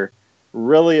 weather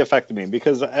really affected me,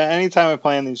 because anytime I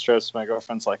plan these trips, my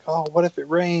girlfriend's like, "Oh, what if it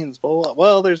rains?" Blah, blah.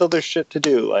 Well, there's other shit to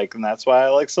do, and that's why I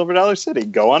like Silver Dollar City.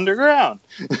 Go underground.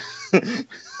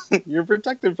 You're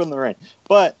protected from the rain.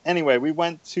 But anyway, we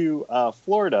went to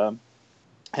Florida.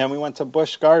 And we went to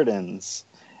Busch Gardens.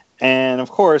 And, of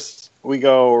course, we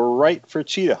go right for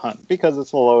Cheetah Hunt because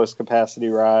it's the lowest capacity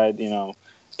ride.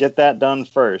 Get that done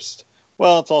first.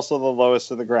 Well, it's also the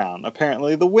lowest of the ground.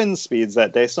 Apparently, the wind speeds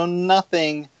that day, so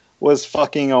nothing was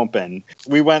fucking open.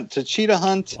 We went to Cheetah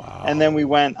Hunt, and then we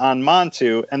went on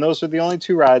Montu, and those were the only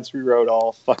two rides we rode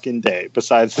all fucking day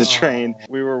besides the train.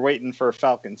 We were waiting for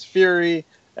Falcon's Fury.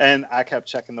 And I kept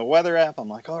checking the weather app. I'm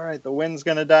like, all right, the wind's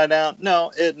going to die down.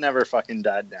 No, it never fucking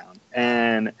died down.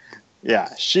 And yeah,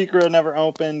 Sheikra never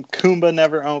opened. Kumba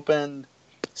never opened.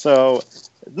 So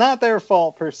not their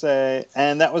fault per se.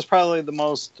 And that was probably the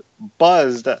most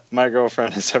buzzed my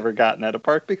girlfriend has ever gotten at a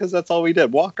park, because that's all we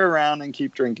did. Walk around and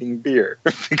keep drinking beer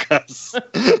because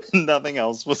nothing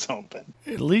else was open.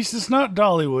 At least it's not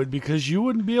Dollywood, because you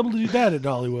wouldn't be able to do that at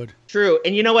Dollywood. True.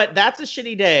 And you know what? That's a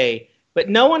shitty day. But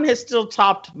no one has still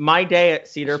topped my day at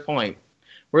Cedar Point,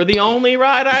 where the only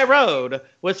ride I rode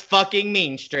was fucking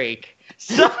Mean Streak.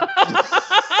 So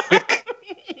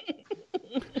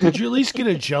Did you at least get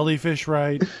a jellyfish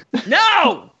ride?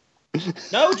 No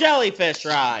jellyfish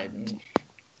ride.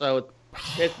 So it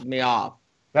pisses me off.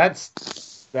 That's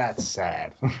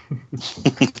sad.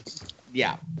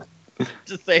 Yeah,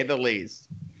 to say the least.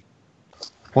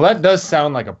 Well, that does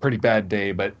sound like a pretty bad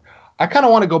day, but I kind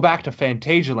of want to go back to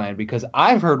Phantasialand because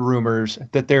I've heard rumors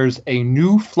that there's a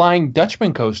new Flying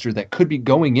Dutchman coaster that could be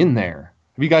going in there.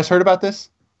 Have you guys heard about this?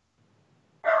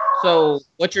 So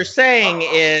what you're saying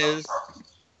is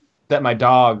that my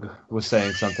dog was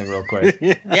saying something real quick.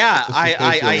 Yeah,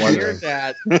 I hear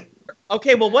that.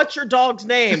 Okay, well, what's your dog's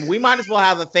name? We might as well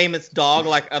have a famous dog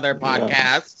like other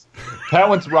podcasts. That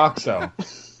one's Roxo.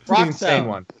 Roxo. Insane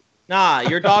one. Nah,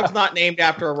 your dog's not named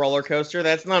after a roller coaster.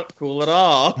 That's not cool at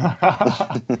all.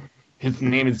 His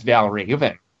name is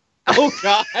Valraven. Oh,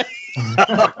 God.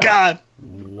 Oh, God.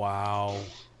 Wow.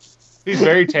 He's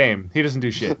very tame. He doesn't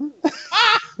do shit.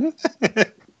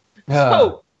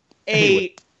 So,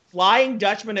 a Flying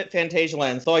Dutchman at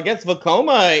Phantasialand. So I guess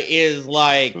Vekoma is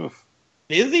like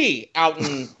busy out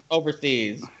in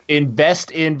overseas.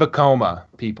 Invest in Vekoma,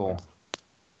 people.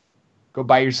 Go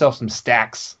buy yourself some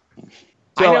stacks.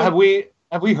 So have we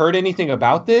heard anything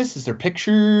about this? Is there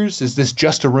pictures? Is this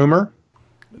just a rumor?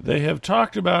 They have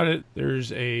talked about it.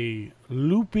 There's a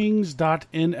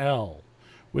loopings.nl,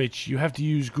 which you have to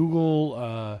use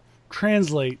Google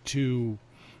Translate to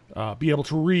be able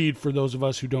to read for those of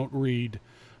us who don't read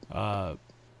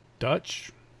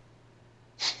Dutch.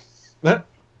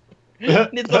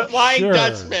 It's a Flying Sure.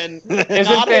 Dutchman.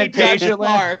 Isn't Not a Dutch Phantasialand?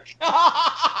 park.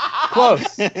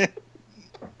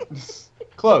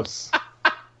 Close.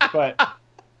 But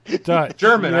Dutch.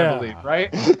 German, yeah. I believe,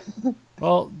 right?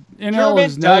 Well, NL German,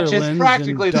 is Dutch Netherlands is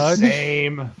practically and the Dutch,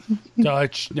 same.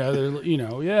 Dutch,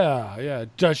 Netherlands, yeah.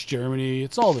 Dutch, Germany,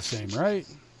 it's all the same, right?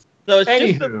 So it's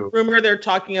just a Anywho. rumor they're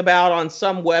talking about on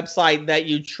some website that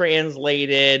you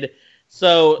translated.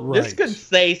 So this Right. could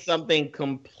say something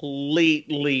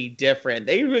completely different.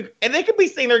 They could be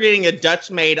saying they're getting a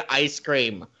Dutch-made ice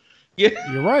cream.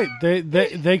 You're right.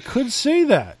 They could say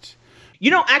that. You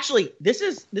know, actually, this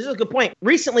is a good point.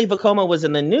 Recently, Vekoma was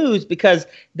in the news because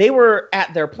they were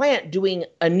at their plant doing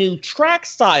a new track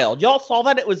style. Y'all saw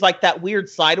that? It was like that weird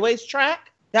sideways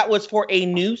track. That was for a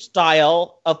new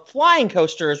style of flying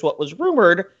coaster is what was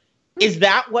rumored. Is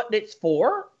that what it's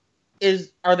for?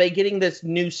 Are they getting this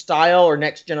new style or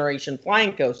next generation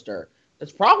flying coaster?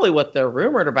 That's probably what they're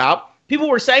rumored about. People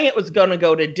were saying it was going to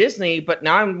go to Disney, but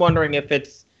now I'm wondering if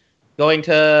it's going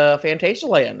to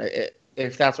Phantasialand.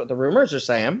 If that's what the rumors are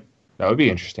saying. That would be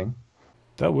interesting.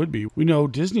 That would be. We know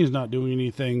Disney is not doing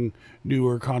anything new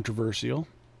or controversial.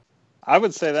 I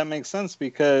would say that makes sense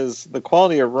because the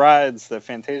quality of rides that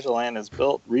Phantasialand has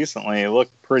built recently look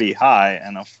pretty high,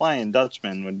 and a Flying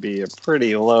Dutchman would be a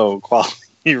pretty low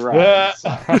quality ride.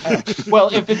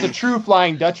 Well, if it's a true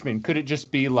Flying Dutchman, could it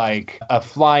just be like a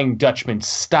Flying Dutchman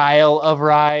style of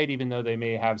ride, even though they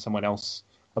may have someone else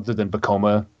other than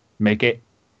Vekoma make it?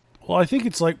 Well, I think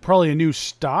it's like probably a new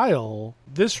style.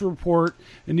 This report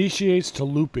initiates to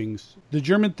loopings. The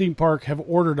German theme park have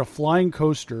ordered a flying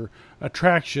coaster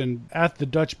attraction at the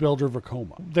Dutch builder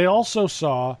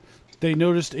Vekoma. They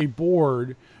noticed a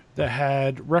board that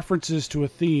had references to a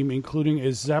theme, including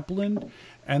a zeppelin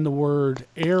and the word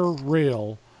air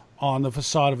rail on the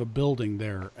facade of a building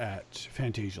there at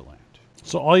Phantasialand.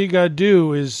 So all you got to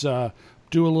do is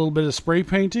do a little bit of spray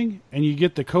painting, and you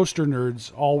get the coaster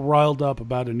nerds all riled up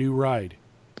about a new ride.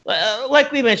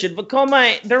 Like we mentioned,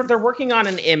 Vekoma, they're working on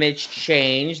an image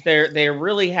change. They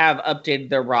really have updated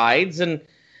their rides, and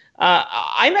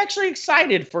I'm actually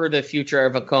excited for the future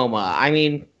of Vekoma. I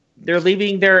mean, they're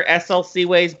leaving their SLC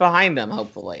ways behind them,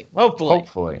 hopefully.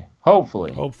 Hopefully.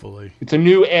 It's a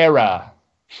new era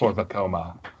for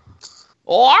Vekoma.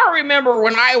 Well, I remember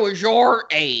when I was your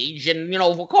age, and,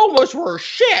 Vekomas were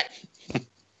shit.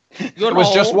 It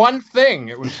was just one thing.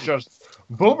 It was just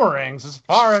boomerangs as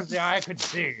far as the eye could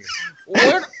see.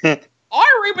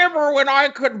 I remember when I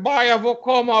could buy a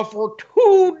Vekoma for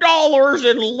 $2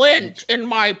 in lint in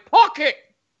my pocket.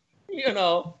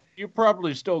 You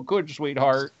probably still could,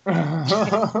 sweetheart.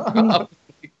 So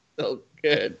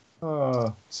good.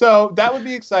 So that would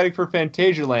be exciting for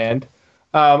Phantasialand.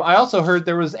 I also heard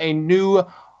there was a new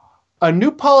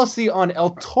policy on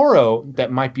El Toro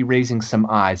that might be raising some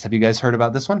eyes. Have you guys heard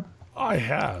about this one? I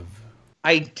have.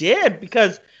 I did,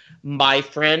 because my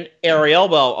friend Ariel,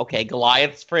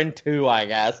 Goliath's friend too, I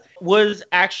guess, was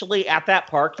actually at that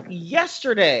park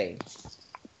yesterday.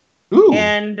 Ooh.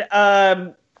 And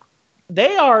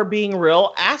they are being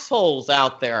real assholes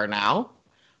out there now.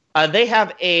 They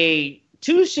have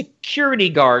two security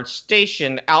guards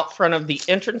stationed out front of the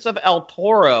entrance of El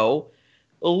Toro,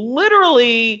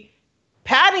 literally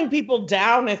patting people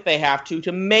down if they have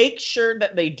to make sure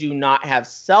that they do not have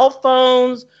cell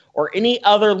phones or any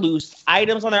other loose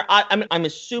items on there. I'm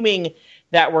assuming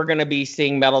that we're going to be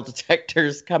seeing metal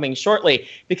detectors coming shortly,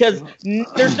 because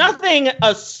there's nothing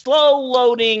a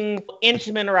slow-loading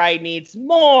intimate ride needs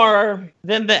more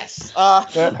than this.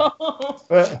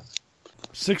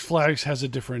 Six Flags has a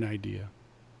different idea.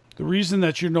 The reason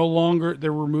that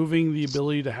they're removing the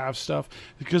ability to have stuff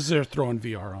because they're throwing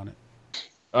VR on it.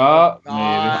 Maybe.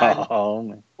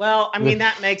 Oh, Well, I mean,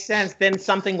 that makes sense. Then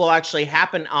something will actually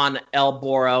happen on El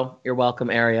Boro. You're welcome,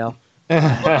 Ariel.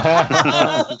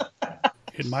 It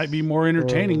might be more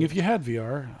entertaining if you had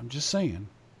VR. I'm just saying.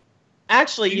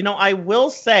 Actually, I will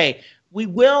say, we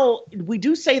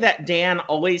do say that Dan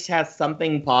always has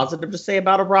something positive to say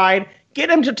about a ride. Get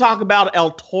him to talk about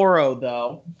El Toro,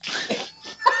 though.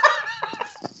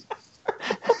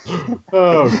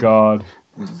 Oh, God.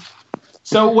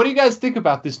 So what do you guys think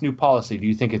about this new policy? Do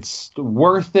you think it's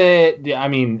worth it? I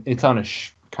mean, it's on a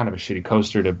kind of a shitty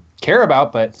coaster to care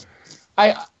about, but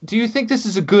do you think this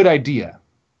is a good idea?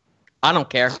 I don't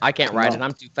care. I can't ride it.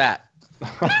 I'm too fat.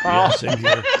 Yeah, same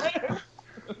here.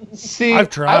 See, I've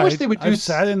tried. I wish they would do. I've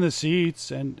sat in the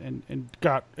seats and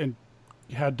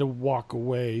had to walk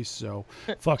away. So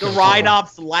fuck. The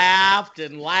ride-offs laughed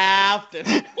and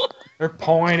They're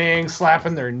pointing,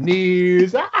 slapping their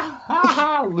knees,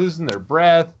 losing their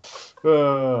breath.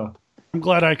 I'm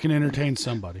glad I can entertain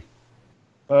somebody.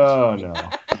 Oh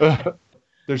no.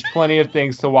 There's plenty of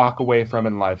things to walk away from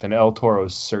in life, and El Toro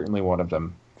is certainly one of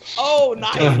them. Oh,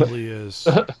 nice. It definitely is.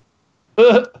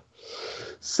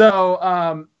 So,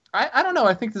 I don't know.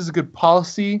 I think this is a good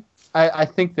policy. I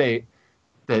think that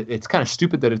it's kind of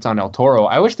stupid that it's on El Toro.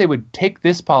 I wish they would take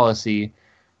this policy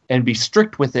and be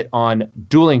strict with it on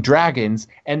dueling dragons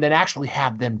and then actually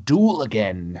have them duel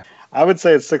again. I would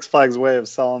say it's Six Flags' way of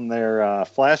selling their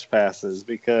flash passes,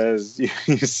 because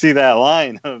you see that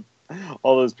line of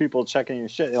all those people checking your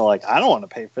shit. You're like, I don't want to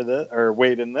pay for this or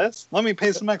wait in this. Let me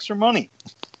pay some extra money.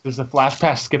 Does the flash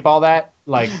pass skip all that?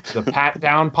 Like the pat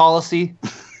down policy?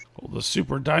 Well, the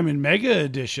Super Diamond Mega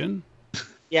Edition.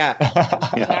 Yeah,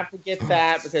 you have to get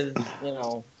that because,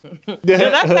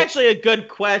 that's actually a good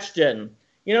question.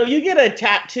 You get a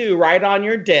tattoo right on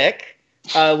your dick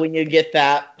when you get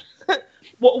that.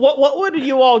 What would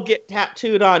you all get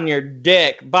tattooed on your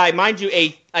dick by, mind you,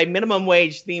 a minimum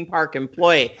wage theme park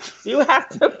employee? You have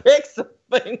to pick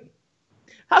something.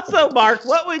 How so, Mark?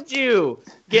 What would you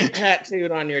get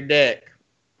tattooed on your dick?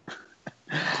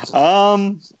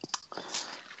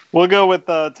 We'll go with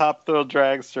the Top Thrill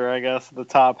Dragster, I guess. The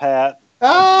top hat.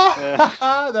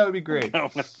 That would be great.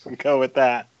 Go with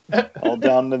that. All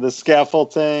down to the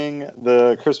scaffolding,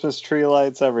 the Christmas tree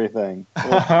lights, everything.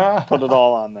 We'll put it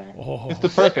all on there. It's the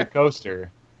perfect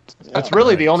coaster. That's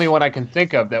really the only one I can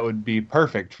think of that would be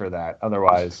perfect for that.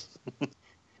 Otherwise,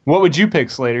 what would you pick,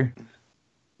 Slater?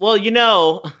 Well,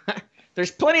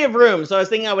 there's plenty of room, so I was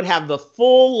thinking I would have the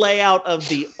full layout of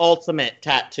the ultimate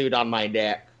tattooed on my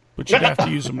dick. But you'd have to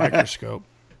use a microscope.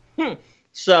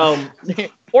 So,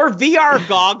 or VR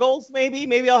goggles, maybe.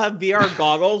 Maybe I'll have VR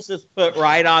goggles just put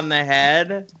right on the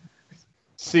head.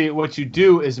 See, what you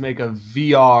do is make a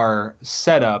VR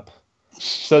setup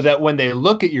so that when they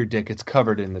look at your dick, it's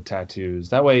covered in the tattoos.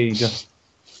 That way you just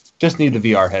need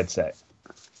the VR headset.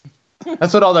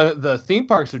 That's what all the theme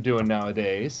parks are doing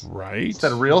nowadays. Right.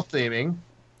 Instead of real theming.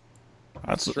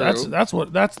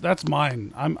 That's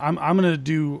mine. I'm gonna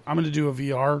do a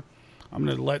VR. I'm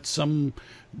gonna let some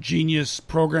genius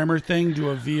programmer thing do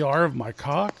a VR of my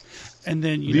cock, and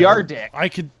then dick. I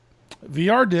could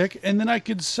VR dick, and then I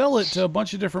could sell it to a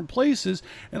bunch of different places,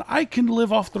 and I can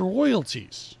live off the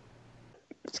royalties.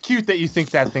 It's cute that you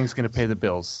think that thing's gonna pay the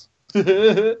bills.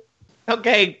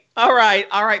 Okay, all right,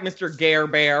 Mr.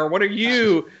 Garbear. What are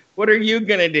you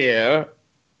gonna do?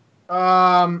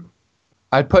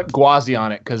 I'd put Gwazi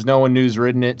on it because no one new's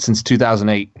ridden it since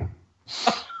 2008.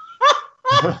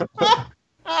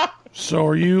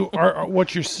 So are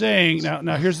what you're saying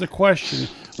now? Here's the question: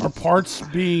 are parts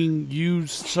being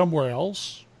used somewhere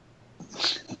else?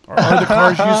 Are the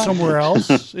cars used somewhere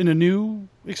else in a new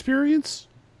experience?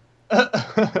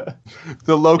 The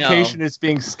location is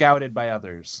being scouted by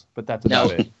others, but that's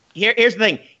about it. Here's the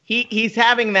thing: he's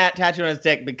having that tattoo on his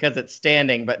dick because it's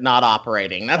standing but not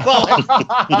operating. That's all.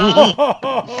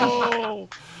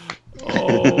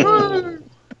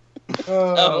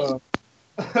 Oh.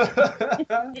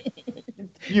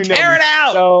 You know tear it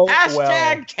out! So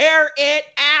Hashtag tear it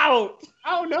out!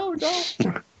 Oh, no.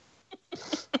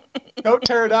 Don't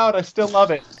tear it out. I still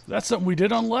love it. That's something we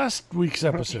did on last week's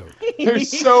episode.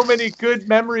 There's so many good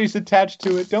memories attached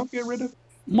to it. Don't get rid of it.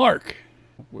 Mark,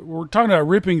 we're talking about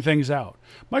ripping things out.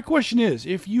 My question is,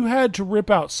 if you had to rip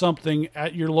out something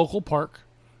at your local park,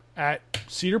 at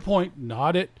Cedar Point,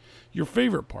 not at your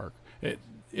favorite park,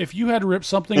 if you had to rip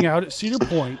something out at Cedar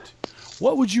Point,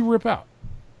 what would you rip out?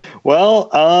 Well,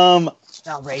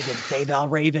 Bell Raven, say Bell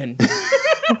Raven.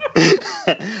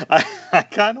 I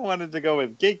kind of wanted to go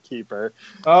with Gatekeeper.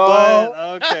 Oh,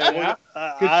 but, okay. Yeah.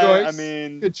 Well, Good choice. I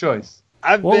mean, good choice.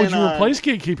 I've What been would you replace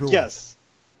Gatekeeper with? Yes,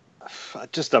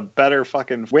 just a better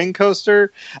fucking wing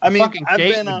coaster. I mean, Fucking I've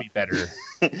gate been would on be better.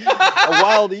 a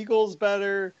Wild Eagle's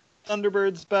better,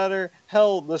 Thunderbird's better.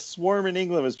 Hell, the Swarm in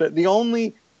England was better. The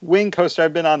only wing coaster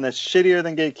I've been on that's shittier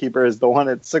than Gatekeeper is the one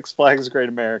at Six Flags Great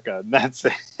America. And that's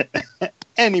it.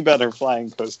 Any better flying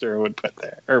coaster would put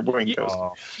there, or wing coaster.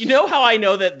 You know how I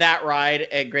know that ride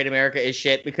at Great America is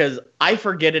shit? Because I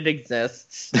forget it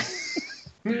exists.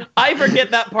 I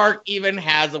forget that park even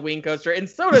has a wing coaster, and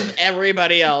so does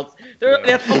everybody else.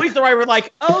 That's always the ride we're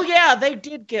like, oh yeah, they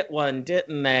did get one,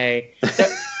 didn't they?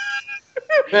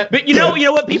 But you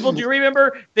know what people do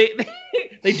remember? They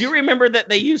do remember that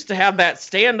they used to have that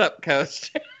stand-up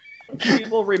coaster.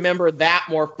 People remember that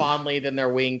more fondly than their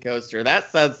wing coaster. That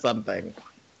says something.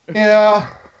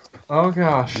 Yeah. Oh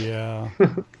gosh. Yeah.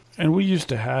 And we used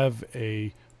to have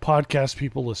a podcast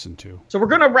people listen to. So we're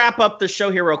going to wrap up the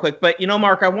show here real quick. But,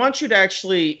 Mark, I want you to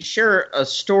actually share a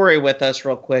story with us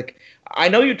real quick. I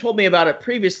know you told me about it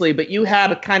previously, but you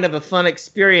had a kind of a fun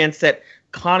experience at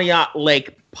Conneaut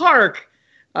Lake Park.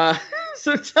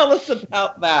 So tell us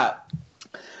about that.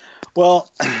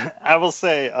 Well, I will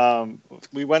say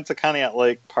we went to Conneaut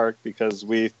Lake Park because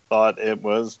we thought it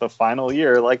was the final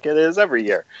year like it is every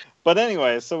year. But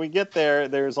anyway, so we get there.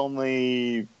 There's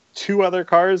only 2 other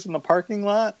cars in the parking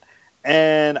lot.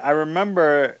 And I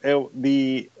remember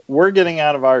we're getting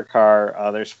out of our car.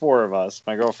 There's 4 of us,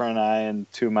 my girlfriend and I and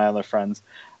 2 of my other friends.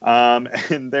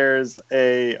 And there's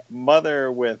a mother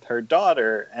with her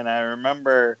daughter. And I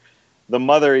remember the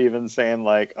mother even saying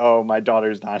like, oh, my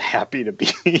daughter's not happy to be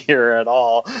here at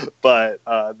all, but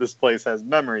this place has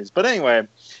memories. But anyway,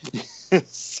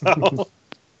 so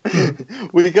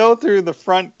we go through the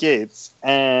front gates,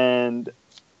 and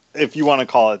if you want to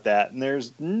call it that, and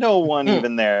there's no one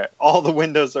even there. All the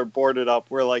windows are boarded up.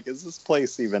 We're like, is this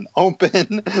place even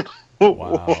open?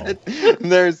 Wow.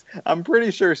 I'm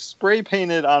pretty sure spray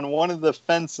painted on one of the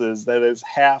fences that is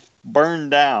half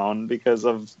burned down because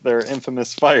of their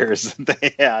infamous fires that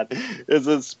they had is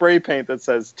a spray paint that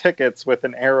says tickets with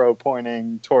an arrow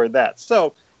pointing toward that.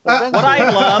 So what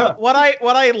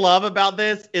I love about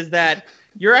this is that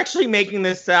you're actually making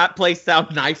this place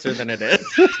sound nicer than it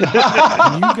is.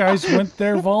 You guys went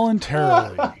there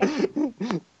voluntarily.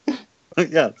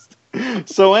 Yes.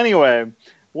 So anyway,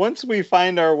 once we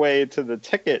find our way to the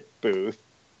ticket booth,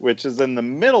 which is in the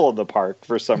middle of the park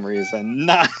for some reason,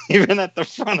 not even at the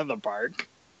front of the park,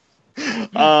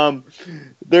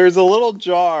 there's a little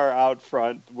jar out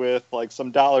front with like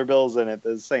some dollar bills in it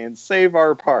that's saying "Save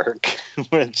Our Park,"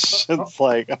 which is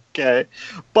like, okay.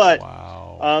 But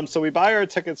wow. So we buy our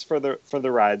tickets for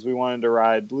the rides. We wanted to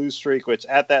ride Blue Streak, which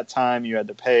at that time you had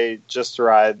to pay just to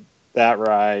ride that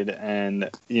ride, and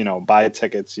buy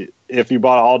tickets. If you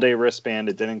bought an all-day wristband,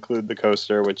 it didn't include the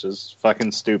coaster, which is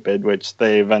fucking stupid, which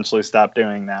they eventually stopped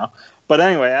doing now. But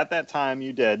anyway, at that time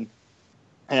you did.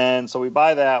 And so we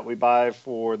buy that. We buy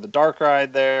for the dark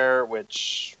ride there,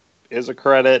 which is a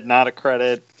credit, not a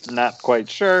credit, not quite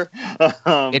sure.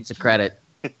 It's a credit.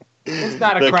 It's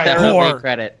not a credit. Terribly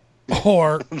credit.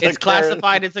 Or it's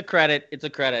classified as a credit. It's a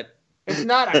credit. It's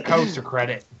not a coaster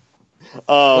credit.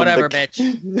 Whatever,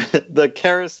 bitch. The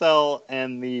carousel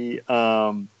and the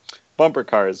bumper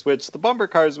cars, which the bumper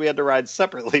cars we had to ride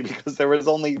separately because there was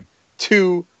only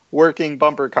 2 working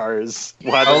bumper cars.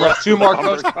 While the rest 2 of the more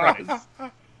bumper coaster cars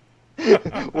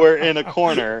were in a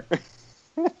corner.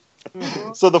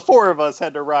 So the 4 of us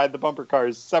had to ride the bumper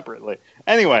cars separately.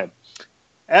 Anyway,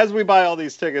 as we buy all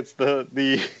these tickets,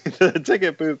 the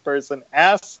ticket booth person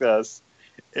asks us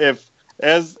if,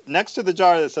 as next to the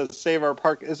jar that says "Save Our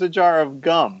Park" is a jar of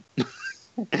gum,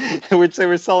 which they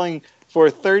were selling for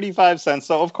 35 cents.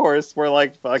 So of course we're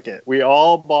like, fuck it. We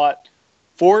all bought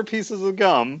 4 pieces of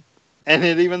gum, and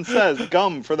it even says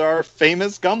 "gum" for our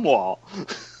famous gum wall.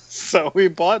 So we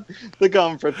bought the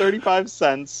gum for 35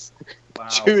 cents,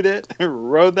 chewed it,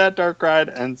 rode that dark ride,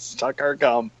 and stuck our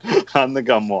gum on the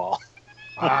gum wall.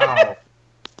 Wow.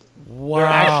 They're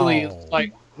actually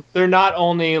like, they're not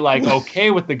only like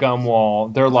okay with the gum wall,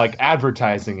 they're like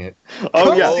advertising it.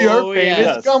 Oh yeah, your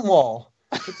famous gum wall.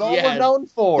 It's all we're known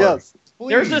for. Yes.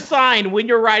 Please. There's a sign when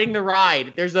you're riding the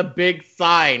ride. There's a big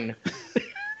sign,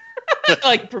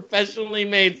 like professionally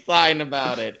made sign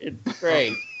about it. It's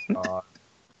great.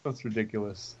 That's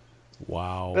ridiculous.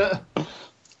 Wow.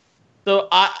 So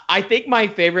I think my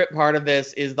favorite part of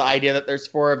this is the idea that there's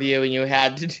 4 of you and you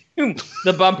had to do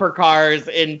the bumper cars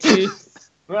in 2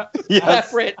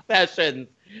 separate sessions.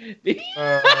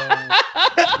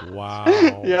 Wow.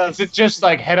 Yeah. Is it just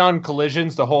like head-on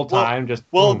collisions the whole time?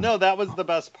 No, that was the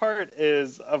best part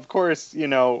is, of course,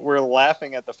 we're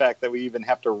laughing at the fact that we even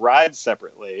have to ride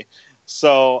separately.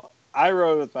 So I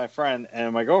rode with my friend,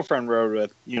 and my girlfriend rode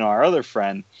with, our other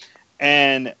friend.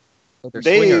 And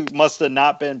they must have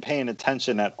not been paying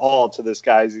attention at all to this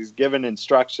guy as he's given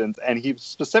instructions. And he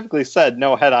specifically said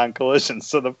no head-on collisions.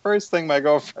 So the first thing my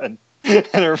girlfriend and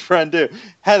her friend do,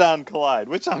 head-on collide,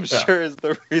 which I'm sure is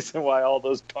the reason why all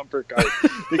those bumper cars,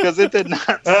 because it did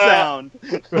not sound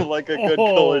like a good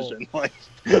collision. Like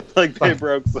they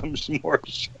broke some more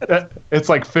shit. It's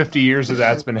like 50 years of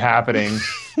that's been happening,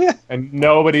 and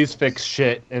nobody's fixed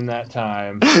shit in that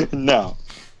time. No.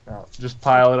 Just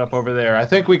pile it up over there. I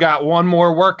think we got one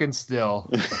more working still.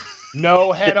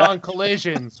 No head-on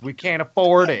collisions. We can't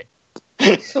afford it.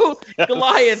 So,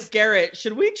 Goliath, Garrett,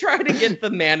 should we try to get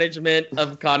the management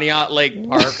of Conneaut Lake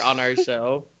Park on our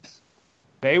show?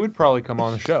 They would probably come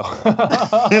on the show.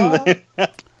 Oh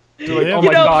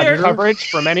my God, coverage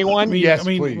from anyone? Yes,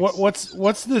 please.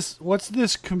 What's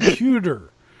this computer?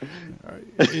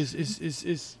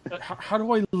 How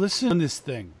do I listen to this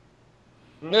thing?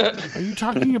 Are you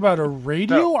talking about a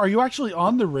radio? No. Are you actually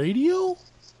on the radio?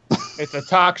 It's a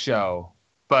talk show,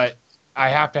 but I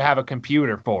have to have a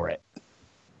computer for it.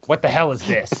 What the hell is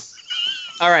this?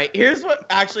 All right, here's what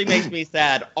actually makes me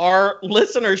sad. Our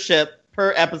listenership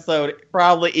per episode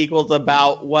probably equals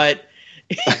about what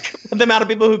the amount of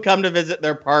people who come to visit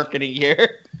their park in a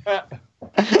year. Okay,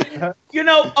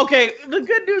 the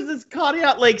good news is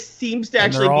Conneaut Lake seems to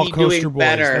actually be doing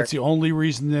better. That's the only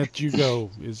reason that you go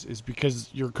is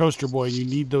because you're a coaster boy and you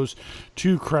need those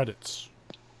 2 credits.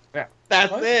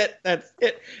 That's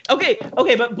it.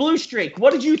 Okay, but Blue Streak,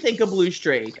 what did you think of Blue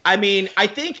Streak? I mean, I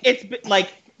think it's been,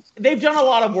 like, they've done a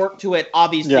lot of work to it,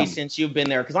 obviously, since you've been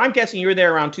there. Because I'm guessing you were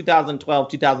there around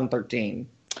 2012, 2013.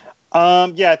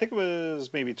 I think it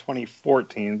was maybe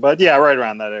 2014. But yeah, right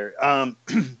around that area.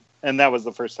 And that was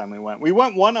the first time we went. We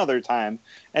went one other time,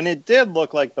 and it did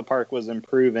look like the park was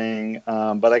improving.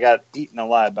 But I got eaten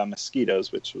alive by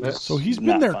mosquitoes, which was so he's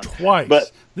been there twice.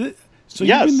 But so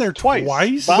you've been there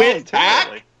twice? Went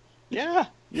back? Yeah.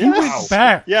 You went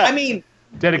back. Yeah. I mean,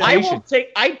 dedication.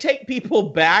 I take people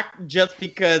back just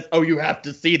because, you have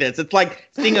to see this. It's like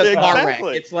seeing a car wreck.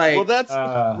 It's like...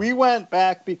 Well, we went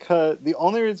back because the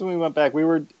only reason we went back, we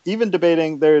were even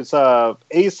debating, there's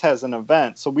Ace has an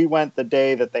event, so we went the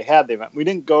day that they had the event. We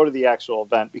didn't go to the actual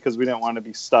event because we didn't want to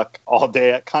be stuck all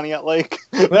day at Conneaut Lake.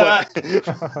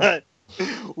 But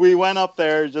we went up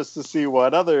there just to see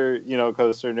what other,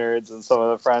 coaster nerds and some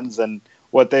of the friends and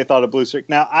what they thought of Blue Streak.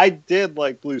 Now, I did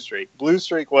like Blue Streak. Blue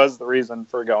Streak was the reason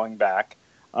for going back.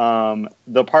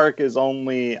 The park is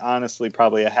only, honestly,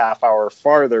 probably a half hour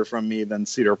farther from me than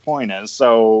Cedar Point is.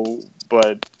 So,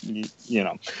 but,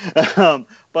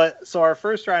 but, so our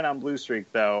first ride on Blue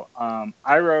Streak, though,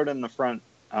 I rode in the front,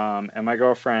 and my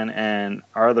girlfriend and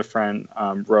our other friend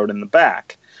rode in the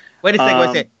back. Wait a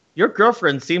second. Your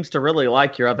girlfriend seems to really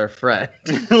like your other friend.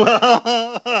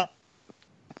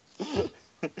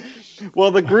 Well,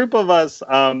 the group of us,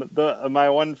 my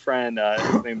one friend,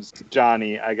 his name's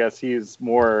Johnny. I guess he's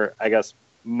more,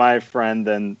 my friend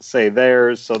than, say,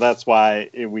 theirs. So that's why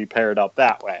we paired up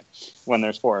that way when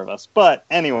there's 4 of us. But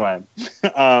anyway,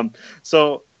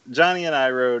 so Johnny and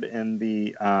I rode in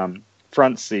the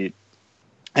front seat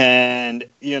and,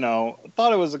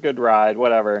 thought it was a good ride,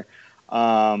 whatever.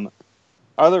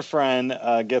 Other friend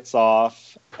gets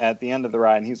off at the end of the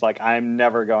ride, and he's like, I'm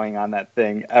never going on that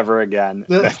thing ever again.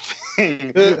 That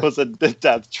thing was a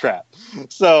death trap.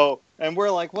 So, and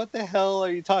we're like, what the hell are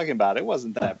you talking about? It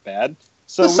wasn't that bad.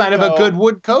 So the sign of a good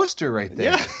wood coaster right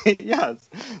there. Yeah, yes.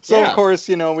 So, of course,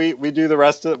 we do the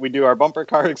rest of it. We do our bumper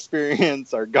car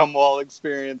experience, our gum wall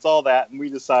experience, all that, and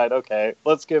we decide, okay,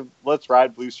 let's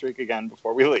ride Blue Streak again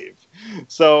before we leave.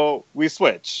 So we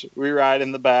switch. We ride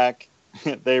in the back.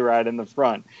 They ride in the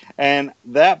front. And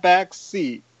that back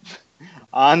seat,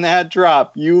 on that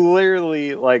drop, you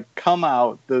literally come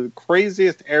out the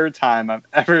craziest airtime I've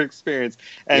ever experienced.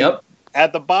 And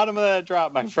at the bottom of that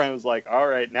drop, my friend was like, all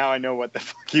right, now I know what the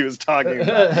fuck he was talking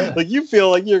about. You feel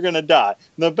like you're going to die.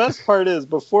 And the best part is,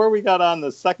 before we got on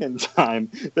the second time,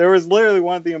 there was literally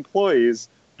one of the employees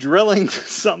drilling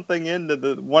something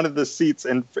into one of the seats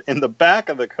in the back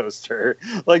of the coaster,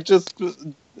 just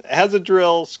has a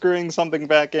drill, screwing something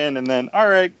back in, and then, all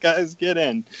right, guys, get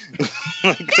in.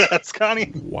 That's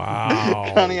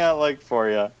Conneaut Lake for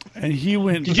you. And he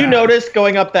went. Did you notice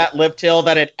going up that lift hill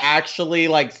that it actually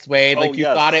swayed, you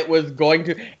thought it was going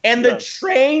to? And the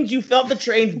trains, you felt the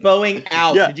trains bowing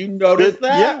out. Yeah. Did you notice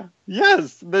that?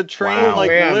 Yes, the train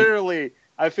literally,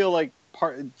 I feel like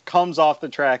comes off the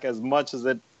track as much as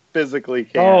it physically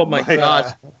can. Oh my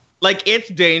gosh. Like, it's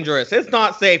dangerous. It's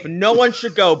not safe. No one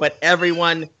should go, but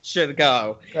everyone should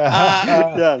go.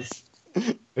 Yes.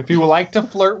 If you would like to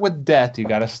flirt with death, you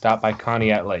got to stop by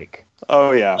Conneaut Lake.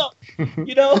 Oh, yeah.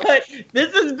 You know what?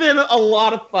 This has been a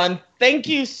lot of fun. Thank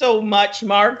you so much,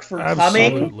 Mark, for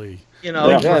coming. Absolutely. You know,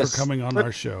 Thank you for coming on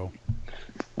our show.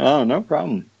 Oh, no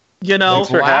problem. You know, thanks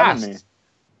for having me.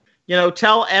 You know,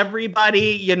 tell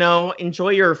everybody, you know, enjoy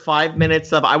your 5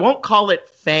 minutes of, I won't call it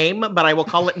fame, but I will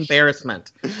call it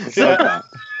embarrassment.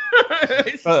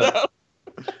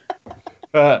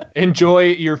 Enjoy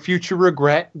your future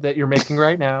regret that you're making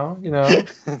right now, you know.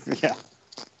 Yeah.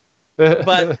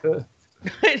 But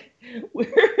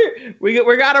we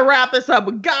got to wrap this up.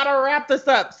 We got to wrap this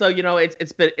up. So, you know,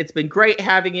 it's been great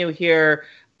having you here.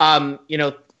 You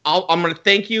know, I'm going to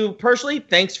thank you personally.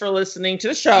 Thanks for listening to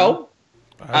the show.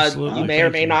 Absolutely. You may or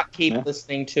may not keep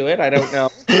listening to it. I don't know.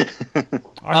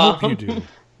 I hope you do.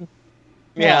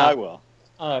 Yeah, I will.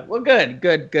 Well, good.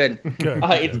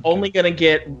 It's only going to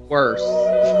get worse.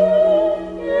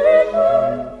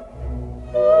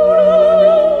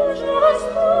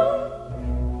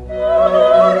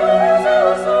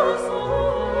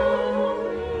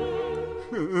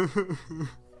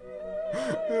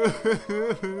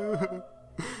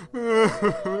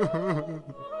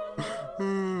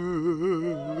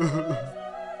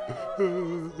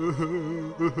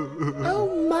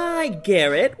 Oh my,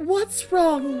 Garrett, what's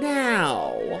wrong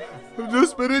now? I've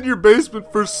just been in your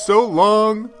basement for so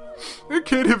long. I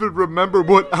can't even remember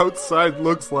what outside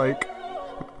looks like.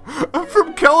 I'm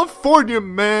from California,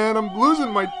 man. I'm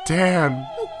losing my tan.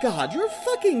 Oh God, you're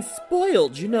fucking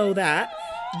spoiled, you know that?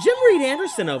 Jim Reed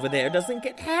Anderson over there doesn't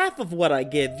get half of what I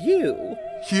give you.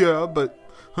 Yeah, but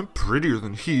I'm prettier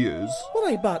than he is. Well,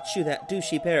 I bought you that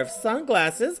douchey pair of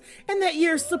sunglasses and that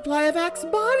year's supply of Axe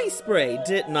body spray,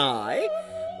 didn't I?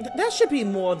 That should be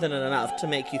more than enough to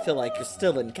make you feel like you're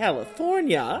still in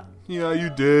California. Yeah, you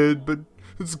did, but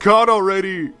it's gone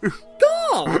already.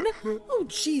 Gone? Oh,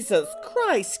 Jesus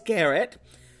Christ, Garrett.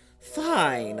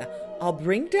 Fine, I'll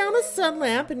bring down a sun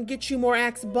lamp and get you more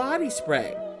Axe body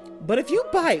spray. But if you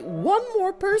bite one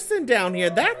more person down here,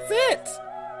 that's it.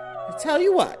 I tell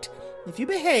you what, if you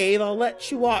behave, I'll let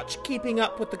you watch Keeping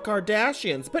Up with the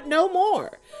Kardashians, but no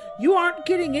more. You aren't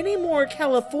getting any more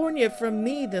California from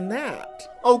me than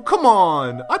that. Oh, come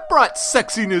on. I brought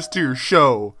sexiness to your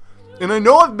show. And I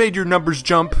know I've made your numbers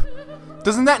jump.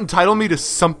 Doesn't that entitle me to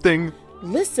something?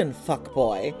 Listen,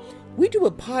 fuckboy. We do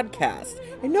a podcast,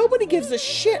 and nobody gives a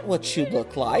shit what you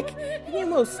look like, and you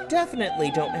most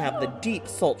definitely don't have the deep,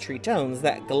 sultry tones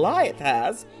that Goliath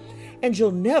has, and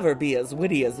you'll never be as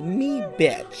witty as me,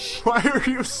 bitch. Why are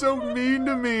you so mean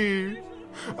to me?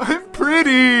 I'm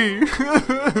pretty.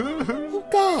 Oh,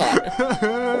 God.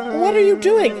 What are you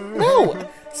doing? No!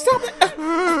 Stop it!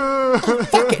 Oh,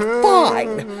 fuck it,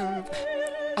 fine.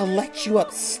 I'll let you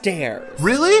upstairs.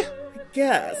 Really?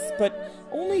 Yes, but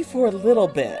only for a little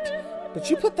bit. But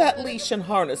you put that leash and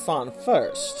harness on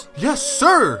first. Yes,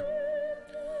 sir!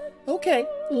 Okay,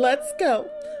 let's go.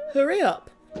 Hurry up.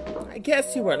 I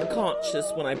guess you were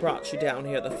unconscious when I brought you down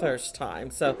here the first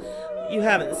time, so you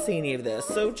haven't seen any of this,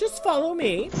 so just follow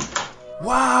me.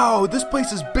 Wow, this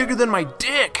place is bigger than my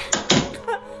dick!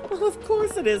 Well, of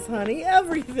course it is, honey.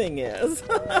 Everything is.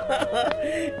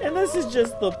 And this is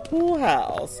just the pool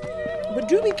house. But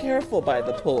do be careful by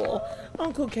the pool.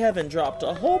 Uncle Kevin dropped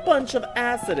a whole bunch of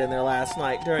acid in there last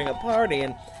night during a party,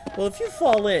 and, well, if you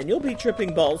fall in, you'll be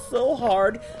tripping balls so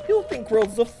hard, you'll think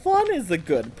Worlds of Fun is a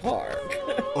good park.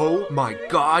 Oh my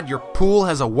God, your pool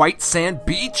has a white sand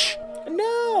beach?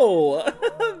 No,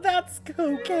 that's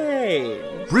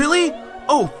cocaine. Really?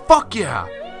 Oh, fuck yeah!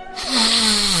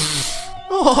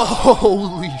 Oh,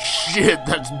 holy shit,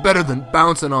 that's better than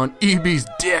bouncing on EB's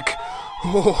dick.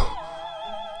 Oh,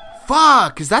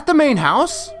 fuck, is that the main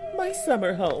house? My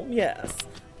summer home, yes.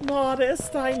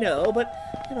 Modest, I know, but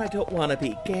I don't want to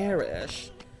be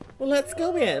garish. Well, let's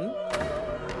go in.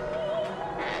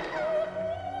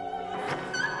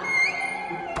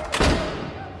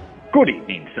 Good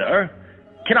evening, sir.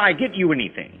 Can I get you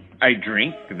anything? A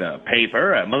drink, the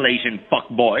paper, a Malaysian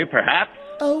fuckboy, perhaps?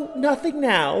 Oh, nothing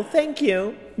now, thank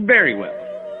you. Very well.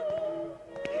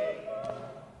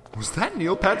 Was that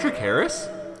Neil Patrick Harris?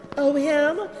 Oh,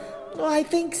 him? Well, I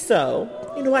think so.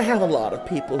 I have a lot of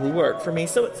people who work for me,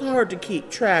 so it's hard to keep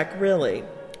track, really.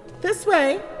 This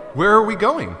way. Where are we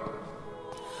going?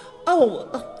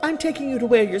 Oh, I'm taking you to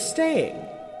where you're staying.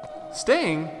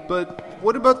 Staying? But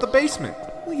what about the basement?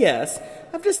 Well, yes.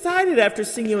 I've decided after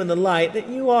seeing you in the light that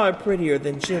you are prettier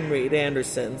than Jim Reed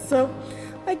Anderson, so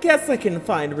I guess I can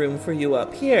find room for you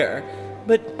up here.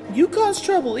 But you caused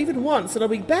trouble even once, and I'll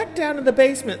be back down in the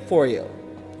basement for you.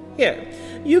 Here,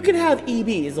 you can have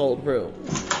EB's old room.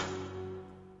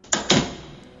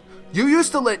 You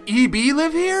used to let EB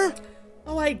live here?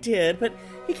 Oh, I did, but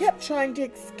he kept trying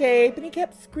to escape, and he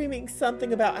kept screaming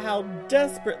something about how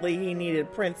desperately he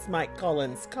needed Prince Mike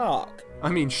Collins' cock. I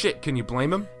mean, shit, can you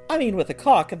blame him? I mean, with a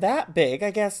cock that big,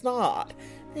 I guess not.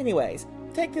 Anyways,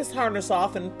 take this harness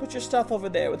off and put your stuff over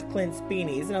there with Clint's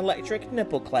beanies and electric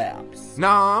nipple clamps.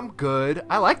 Nah, I'm good.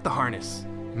 I like the harness.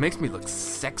 It makes me look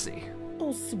sexy.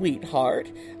 Oh,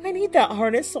 sweetheart, I need that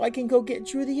harness so I can go get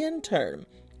Drew the intern.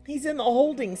 He's in the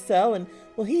holding cell, and,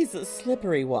 well, he's a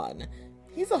slippery one.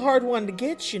 He's a hard one to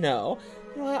get, you know.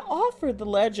 I offered the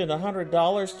legend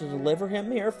 $100 to deliver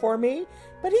him here for me,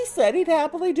 but he said he'd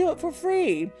happily do it for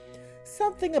free.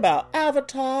 Something about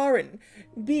Avatar and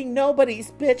being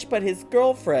nobody's bitch but his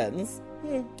girlfriend's.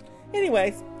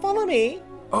 Anyways, follow me.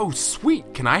 Oh,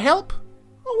 sweet. Can I help?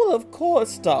 Oh, well, of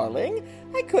course, darling.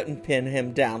 I couldn't pin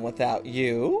him down without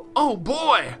you. Oh,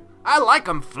 boy. I like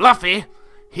 'em fluffy.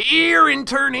 Here,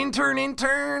 intern, intern,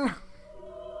 intern.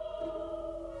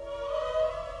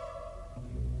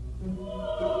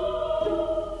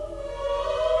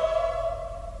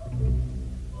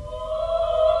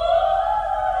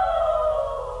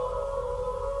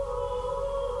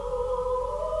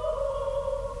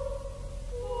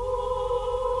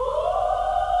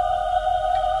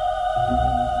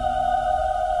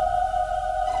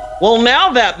 Well,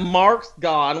 now that Mark's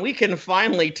gone, we can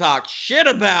finally talk shit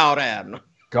about him.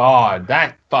 God,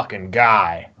 that fucking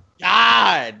guy.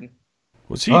 God.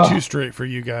 Was he too straight for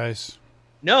you guys?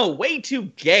 No, way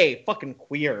too gay. Fucking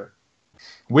queer.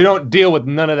 We don't deal with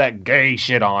none of that gay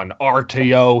shit on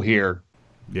RTO here.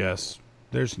 Yes.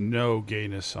 There's no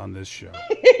gayness on this show.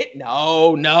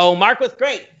 No. Mark was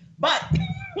great. But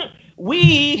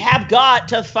we have got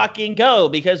to fucking go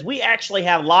because we actually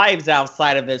have lives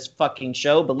outside of this fucking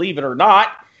show, believe it or not.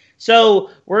 So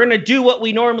we're going to do what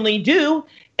we normally do,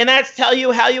 and that's tell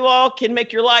you how you all can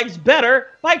make your lives better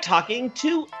by talking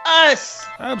to us.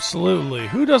 Absolutely.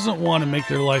 Who doesn't want to make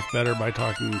their life better by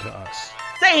talking to us?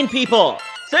 Sane people.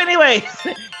 So anyways,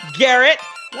 Garrett,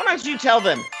 why don't you tell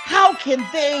them, how can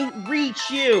they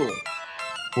reach you?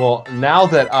 Well, now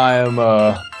that I am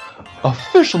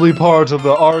officially part of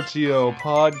the RTO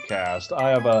podcast, I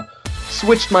have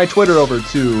switched my Twitter over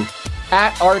to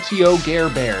 @RTO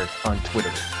Garbear on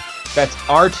Twitter. That's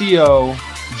RTO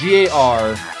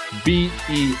GARBEAR.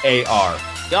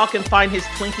 Y'all can find his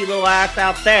twinky little ass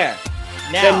out there.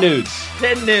 Now, 10 nudes.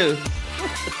 10 nudes.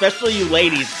 Especially you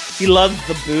ladies. He loves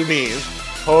the boobies.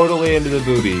 Totally into the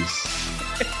boobies.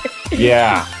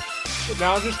 Yeah.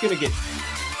 Now I'm just gonna get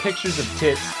pictures of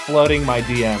tits flooding my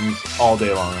DMs all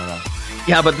day long.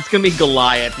 Yeah, but it's gonna be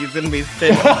Goliath. He's gonna be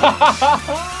thin.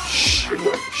 Shh.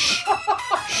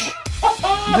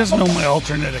 He doesn't know my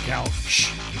alternate account.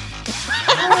 Shh.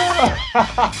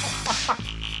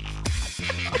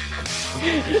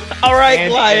 All right,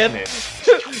 Goliath.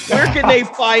 Where can they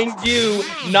find you?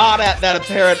 Not at that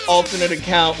apparent alternate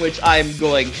account, which I'm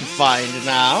going to find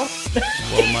now.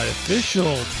 Well, my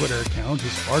official Twitter account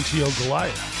is RTO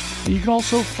Goliath. And you can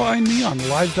also find me on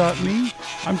live.me.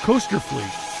 I'm Coaster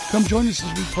Fleet. Come join us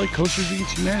as we play Coasters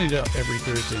Against Humanity every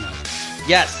Thursday night.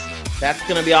 Yes, that's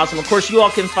going to be awesome. Of course, you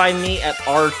all can find me at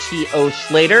RTO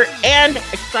Slater. And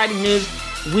exciting news,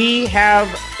 we have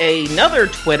another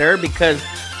Twitter because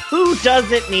who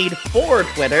doesn't need 4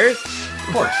 Twitters?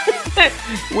 Of course.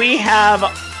 We have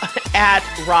at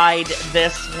Ride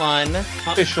This One.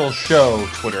 Official show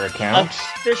Twitter account.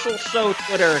 Official show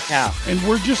Twitter account. And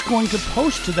we're just going to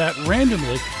post to that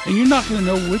randomly, and you're not going to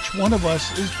know which one of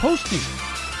us is posting.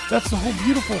 That's the whole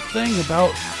beautiful thing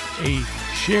about a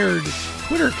shared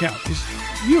Twitter account, is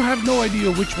you have no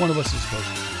idea which one of us is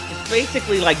posting. It's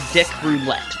basically like dick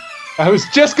roulette. I was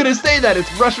just going to say that. It's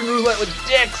Russian roulette with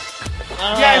dicks.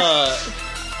 Yes!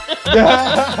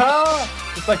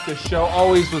 It's like the show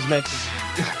always was meant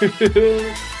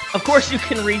to. Of course, you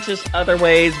can reach us other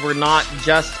ways. We're not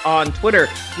just on Twitter.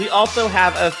 We also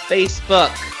have a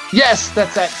Facebook. Yes,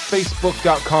 that's at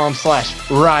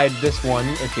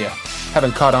facebook.com/ridethisone, if you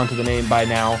haven't caught on to the name by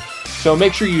now. So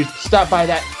make sure you stop by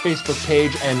that Facebook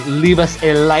page and leave us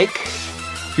a like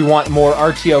if you want more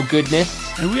RTO goodness.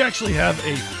 And we actually have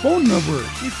a phone number.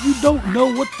 If you don't know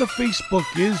what the Facebook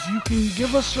is, you can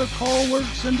give us a call or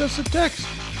send us a text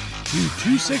to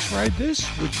 26-RIDE-THIS,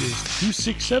 which is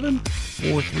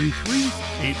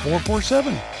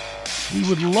 267-433-8447. We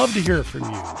would love to hear from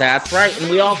you. That's right.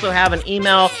 And we also have an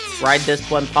email,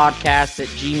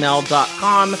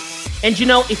 ridethisonepodcast@gmail.com. And you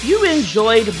know, if you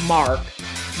enjoyed Mark,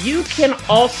 You can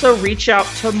also reach out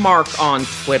to Mark on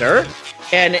Twitter,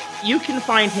 and you can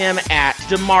find him at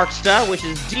Damarksta, which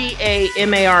is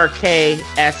DAMARKSTA.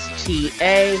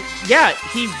 Yeah,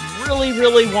 he really,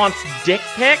 really wants dick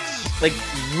pics, like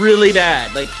really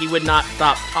bad. Like he would not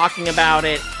stop talking about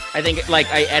it. I think like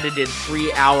I edited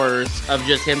 3 hours of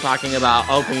just him talking about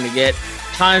hoping to get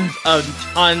tons of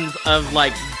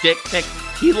like dick pics.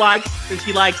 He likes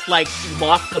like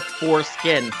lots of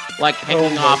foreskin, like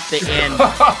hanging off the end.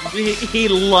 He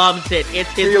loves it. It's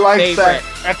his favorite. That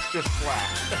extra slack.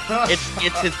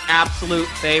 It's his absolute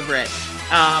favorite.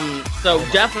 So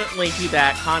definitely do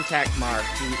that. Contact Mark.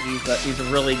 He's a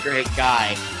really great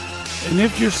guy. And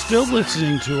if you're still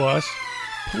listening to us,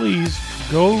 please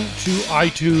go to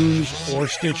iTunes or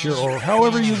Stitcher or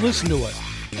however you listen to us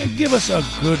and give us a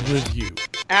good review.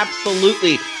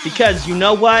 Absolutely, because you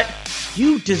know what?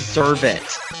 You deserve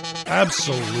it.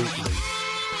 Absolutely.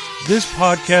 This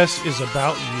podcast is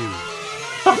about you.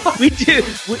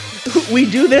 We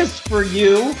do this for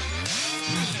you.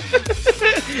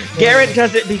 Garrett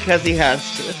does it because he has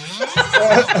to.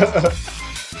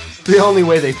 It's the only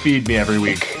way they feed me every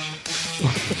week.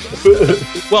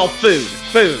 Well, food.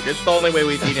 It's the only way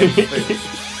we feed him food.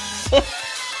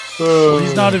 Well,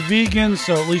 he's not a vegan,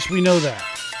 so at least we know that.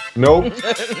 Nope.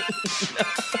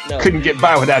 No. Couldn't get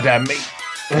by without that meat.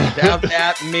 Without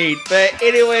that meat. But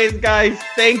anyways, guys,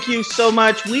 thank you so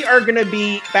much. We are going to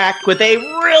be back with a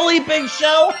really big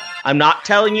show. I'm not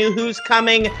telling you who's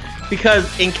coming because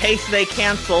in case they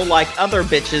cancel like other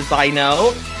bitches I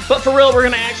know. But for real, we're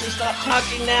going to actually stop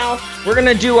talking now. We're going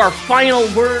to do our final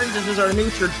words. This is our new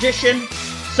tradition.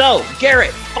 So,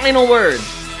 Garrett, final words.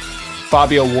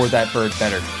 Fabio wore that bird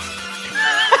better.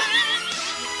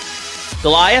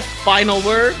 Goliath, final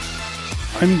words.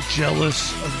 I'm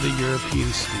jealous of the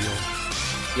European steel.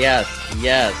 Yes.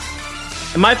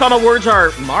 And my final words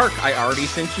are, Mark, I already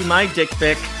sent you my dick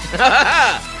pic.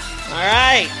 All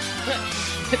right.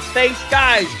 Thanks,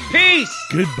 guys. Peace.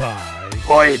 Goodbye.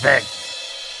 Boy, back.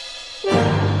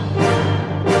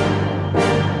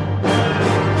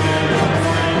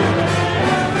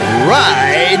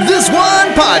 Ride This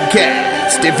One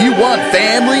Podcast. If you want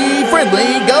family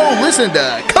friendly, go listen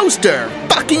to Coaster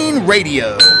Fucking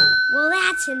Radio. Well,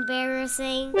 that's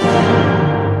embarrassing.